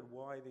wondered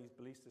why these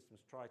belief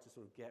systems try to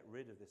sort of get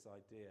rid of this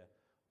idea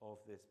of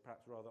this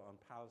perhaps rather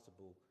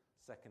unpalatable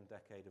second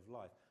decade of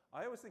life.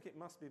 I always think it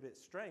must be a bit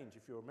strange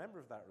if you're a member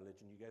of that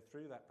religion, you go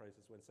through that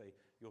process when, say,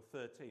 you're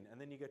 13, and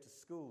then you go to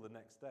school the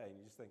next day and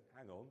you just think,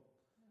 hang on,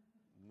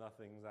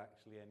 nothing's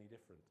actually any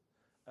different.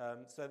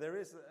 So there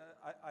is,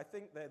 I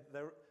think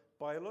they're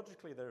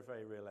biologically they're a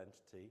very real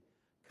entity.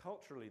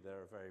 Culturally,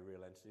 they're a very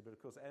real entity, but of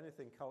course,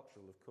 anything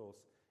cultural, of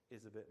course,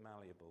 is a bit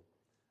malleable.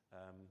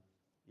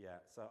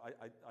 So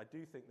I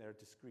do think they're a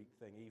discrete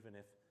thing, even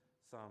if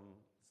some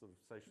sort of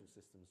social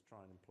systems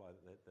try and imply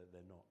that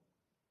they're not.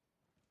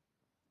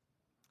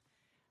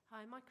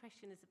 Hi, my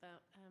question is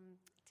about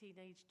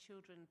teenage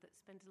children that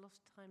spend a lot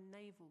of time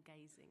navel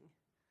gazing.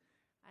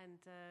 And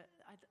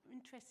I'm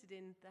interested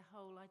in the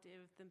whole idea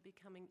of them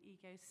becoming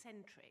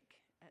egocentric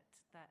at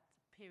that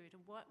period.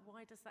 And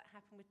why does that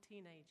happen with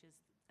teenagers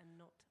and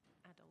not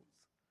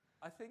adults?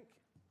 I think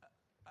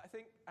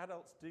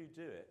adults do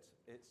it.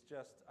 It's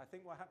just, I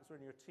think what happens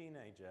when you're a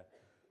teenager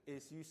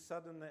is you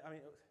suddenly,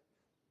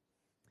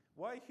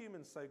 why are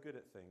humans so good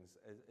at things?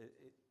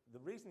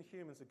 The reason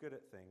humans are good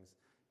at things,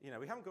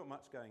 we haven't got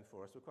much going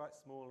for us. We're quite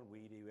small and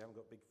weedy. We haven't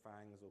got big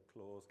fangs or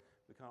claws.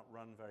 We can't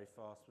run very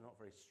fast. We're not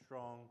very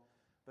strong.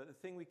 But the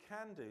thing we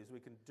can do is we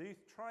can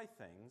try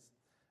things,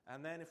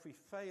 and then if we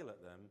fail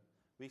at them,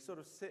 we sort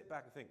of sit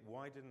back and think,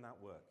 why didn't that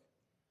work?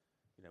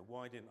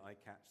 Why didn't I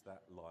catch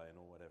that lion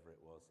or whatever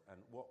it was? And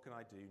what can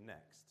I do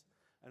next?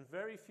 And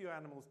very few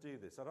animals do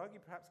this. I'd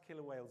argue perhaps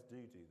killer whales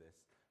do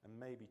this, and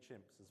maybe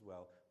chimps as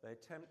well. They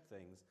attempt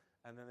things,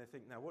 and then they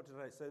think, now what did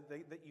I... So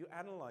you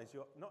analyse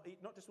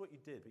not just what you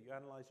did, but you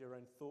analyse your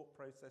own thought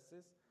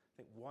processes.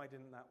 Think, why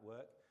didn't that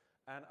work?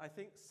 And I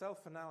think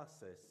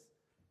self-analysis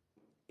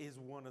is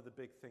one of the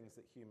big things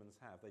that humans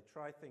have. They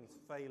try things,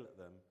 fail at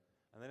them,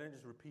 and they don't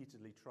just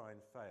repeatedly try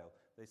and fail.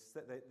 They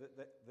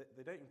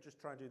don't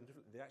just try and do them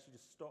differently. They actually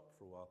just stop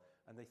for a while,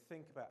 and they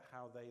think about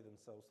how they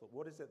themselves thought,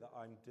 what is it that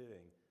I'm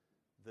doing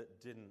that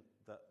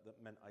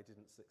meant I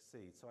didn't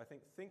succeed? So I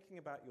think thinking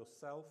about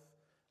yourself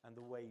and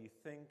the way you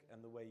think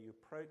and the way you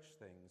approach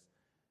things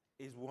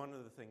is one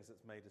of the things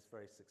that's made us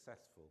very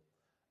successful.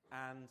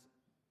 And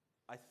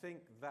I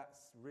think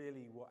that's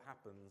really what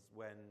happens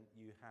when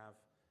you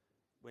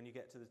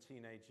get to the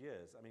teenage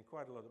years.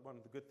 One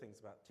of the good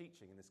things about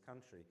teaching in this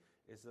country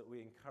is that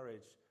we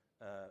encourage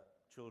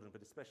children,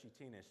 but especially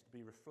teenagers, to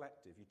be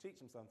reflective. You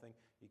teach them something,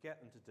 you get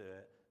them to do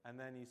it, and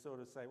then you sort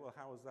of say, well,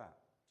 how was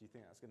that? Do you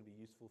think that's going to be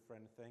useful for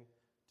anything?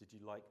 Did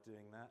you like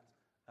doing that?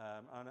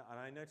 And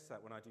I notice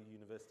that when I do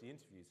university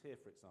interviews here,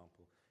 for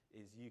example,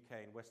 is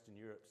UK and Western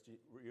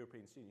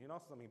European students. You can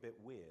ask something a bit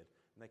weird,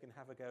 and they can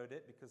have a go at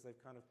it because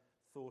they've kind of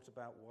thought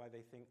about why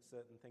they think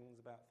certain things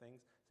about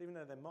things. So even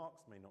though their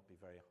marks may not be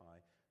very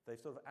high, they've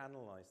sort of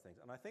analysed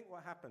things. And I think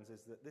what happens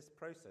is that this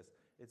process,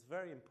 it's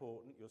very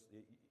important. You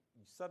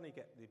suddenly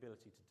get the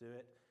ability to do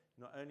it.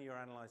 Not only you're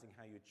analysing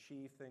how you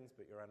achieve things,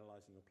 but you're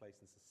analysing your place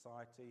in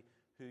society,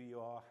 who you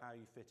are, how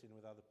you fit in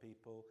with other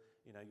people,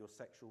 your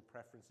sexual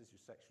preferences,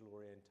 your sexual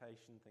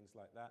orientation, things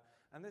like that.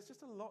 And there's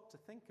just a lot to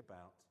think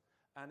about.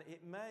 And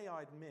it may,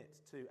 I admit,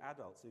 to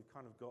adults who've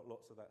kind of got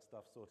lots of that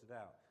stuff sorted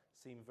out,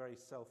 seem very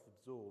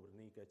self-absorbed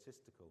and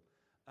egotistical.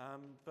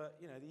 But,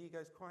 the ego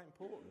is quite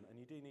important, and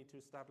you do need to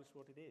establish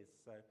what it is.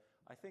 So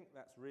I think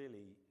that's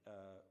really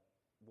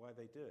why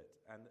they do it.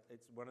 And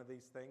it's one of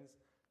these things,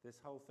 this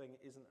whole thing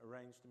isn't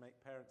arranged to make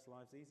parents'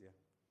 lives easier.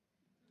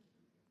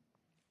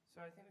 So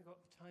I think we've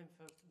got time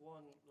for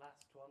one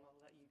last one. I'll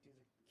let you do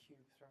the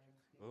cube throwing.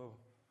 Oh.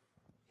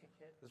 Kick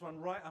it. There's one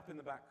right up in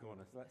the back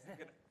corner, so let's get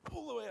it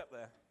all the way up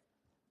there.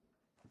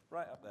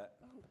 Right up there.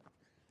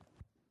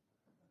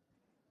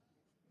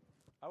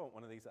 I want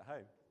one of these at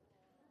home.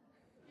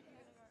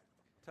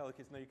 Tell the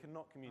kids, no, you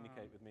cannot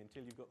communicate with me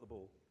until you've got the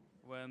ball.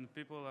 When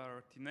people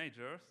are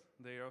teenagers,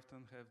 they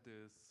often have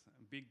these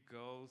big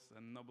goals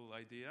and noble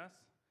ideas.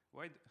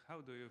 How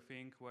do you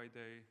think why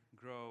they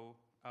grow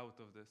out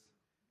of this?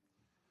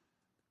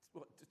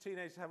 What, do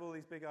teenagers have all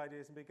these big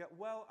ideas and big goals?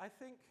 Well, I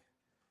think,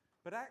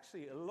 but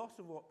actually a lot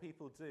of what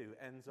people do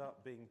ends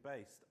up being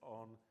based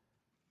on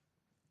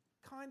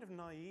kind of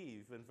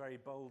naive and very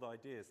bold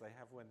ideas they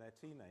have when they're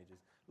teenagers.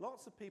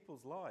 Lots of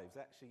people's lives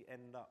actually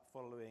end up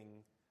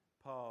following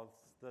paths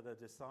that are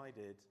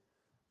decided,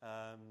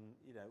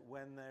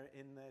 when they're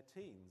in their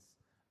teens.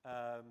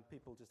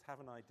 People just have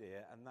an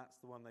idea, and that's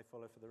the one they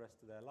follow for the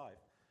rest of their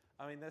life.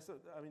 I mean,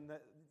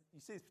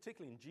 you see this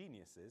particularly in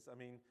geniuses. I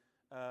mean,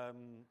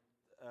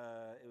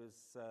 it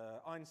was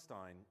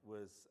Einstein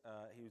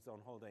he was on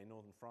holiday in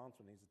northern France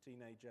when he was a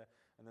teenager,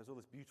 and there's all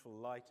this beautiful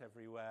light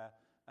everywhere,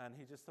 and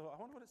he just thought, I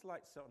wonder what it's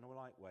like to sit on a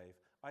light wave.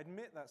 I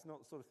admit that's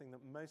not the sort of thing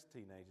that most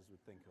teenagers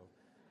would think of.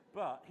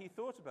 But he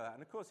thought about that,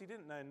 and of course he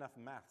didn't know enough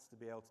maths to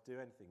be able to do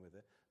anything with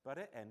it, but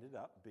it ended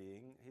up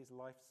being his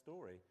life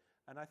story.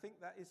 And I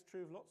think that is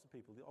true of lots of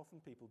people.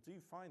 Often people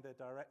do find their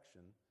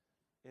direction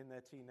in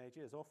their teenage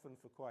years, often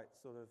for quite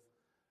sort of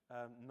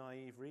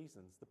naive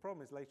reasons. The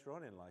problem is later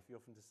on in life, you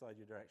often decide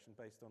your direction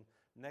based on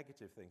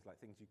negative things, like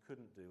things you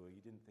couldn't do or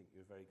you didn't think you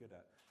were very good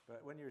at.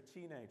 But when you're a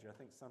teenager, I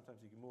think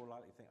sometimes you're more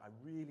likely to think, I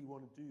really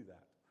want to do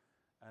that.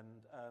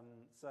 And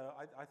so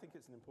I think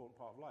it's an important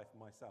part of life for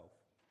myself.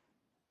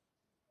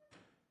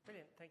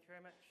 Brilliant. Thank you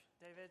very much,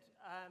 David.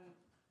 I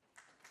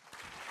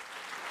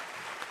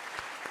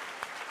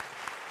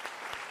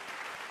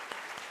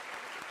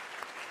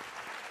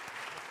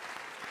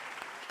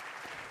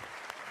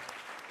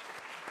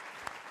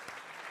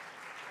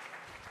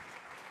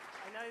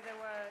know there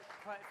were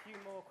quite a few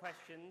more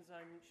questions.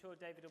 I'm sure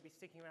David will be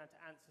sticking around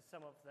to answer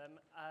some of them.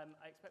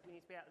 I expect we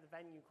need to be out of the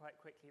venue quite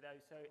quickly, though,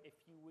 so if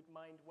you would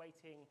mind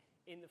waiting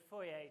in the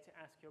foyer to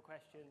ask your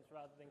questions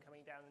rather than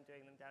coming down and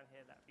doing them down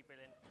here, that would be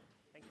brilliant.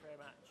 Thank you very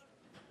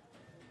much.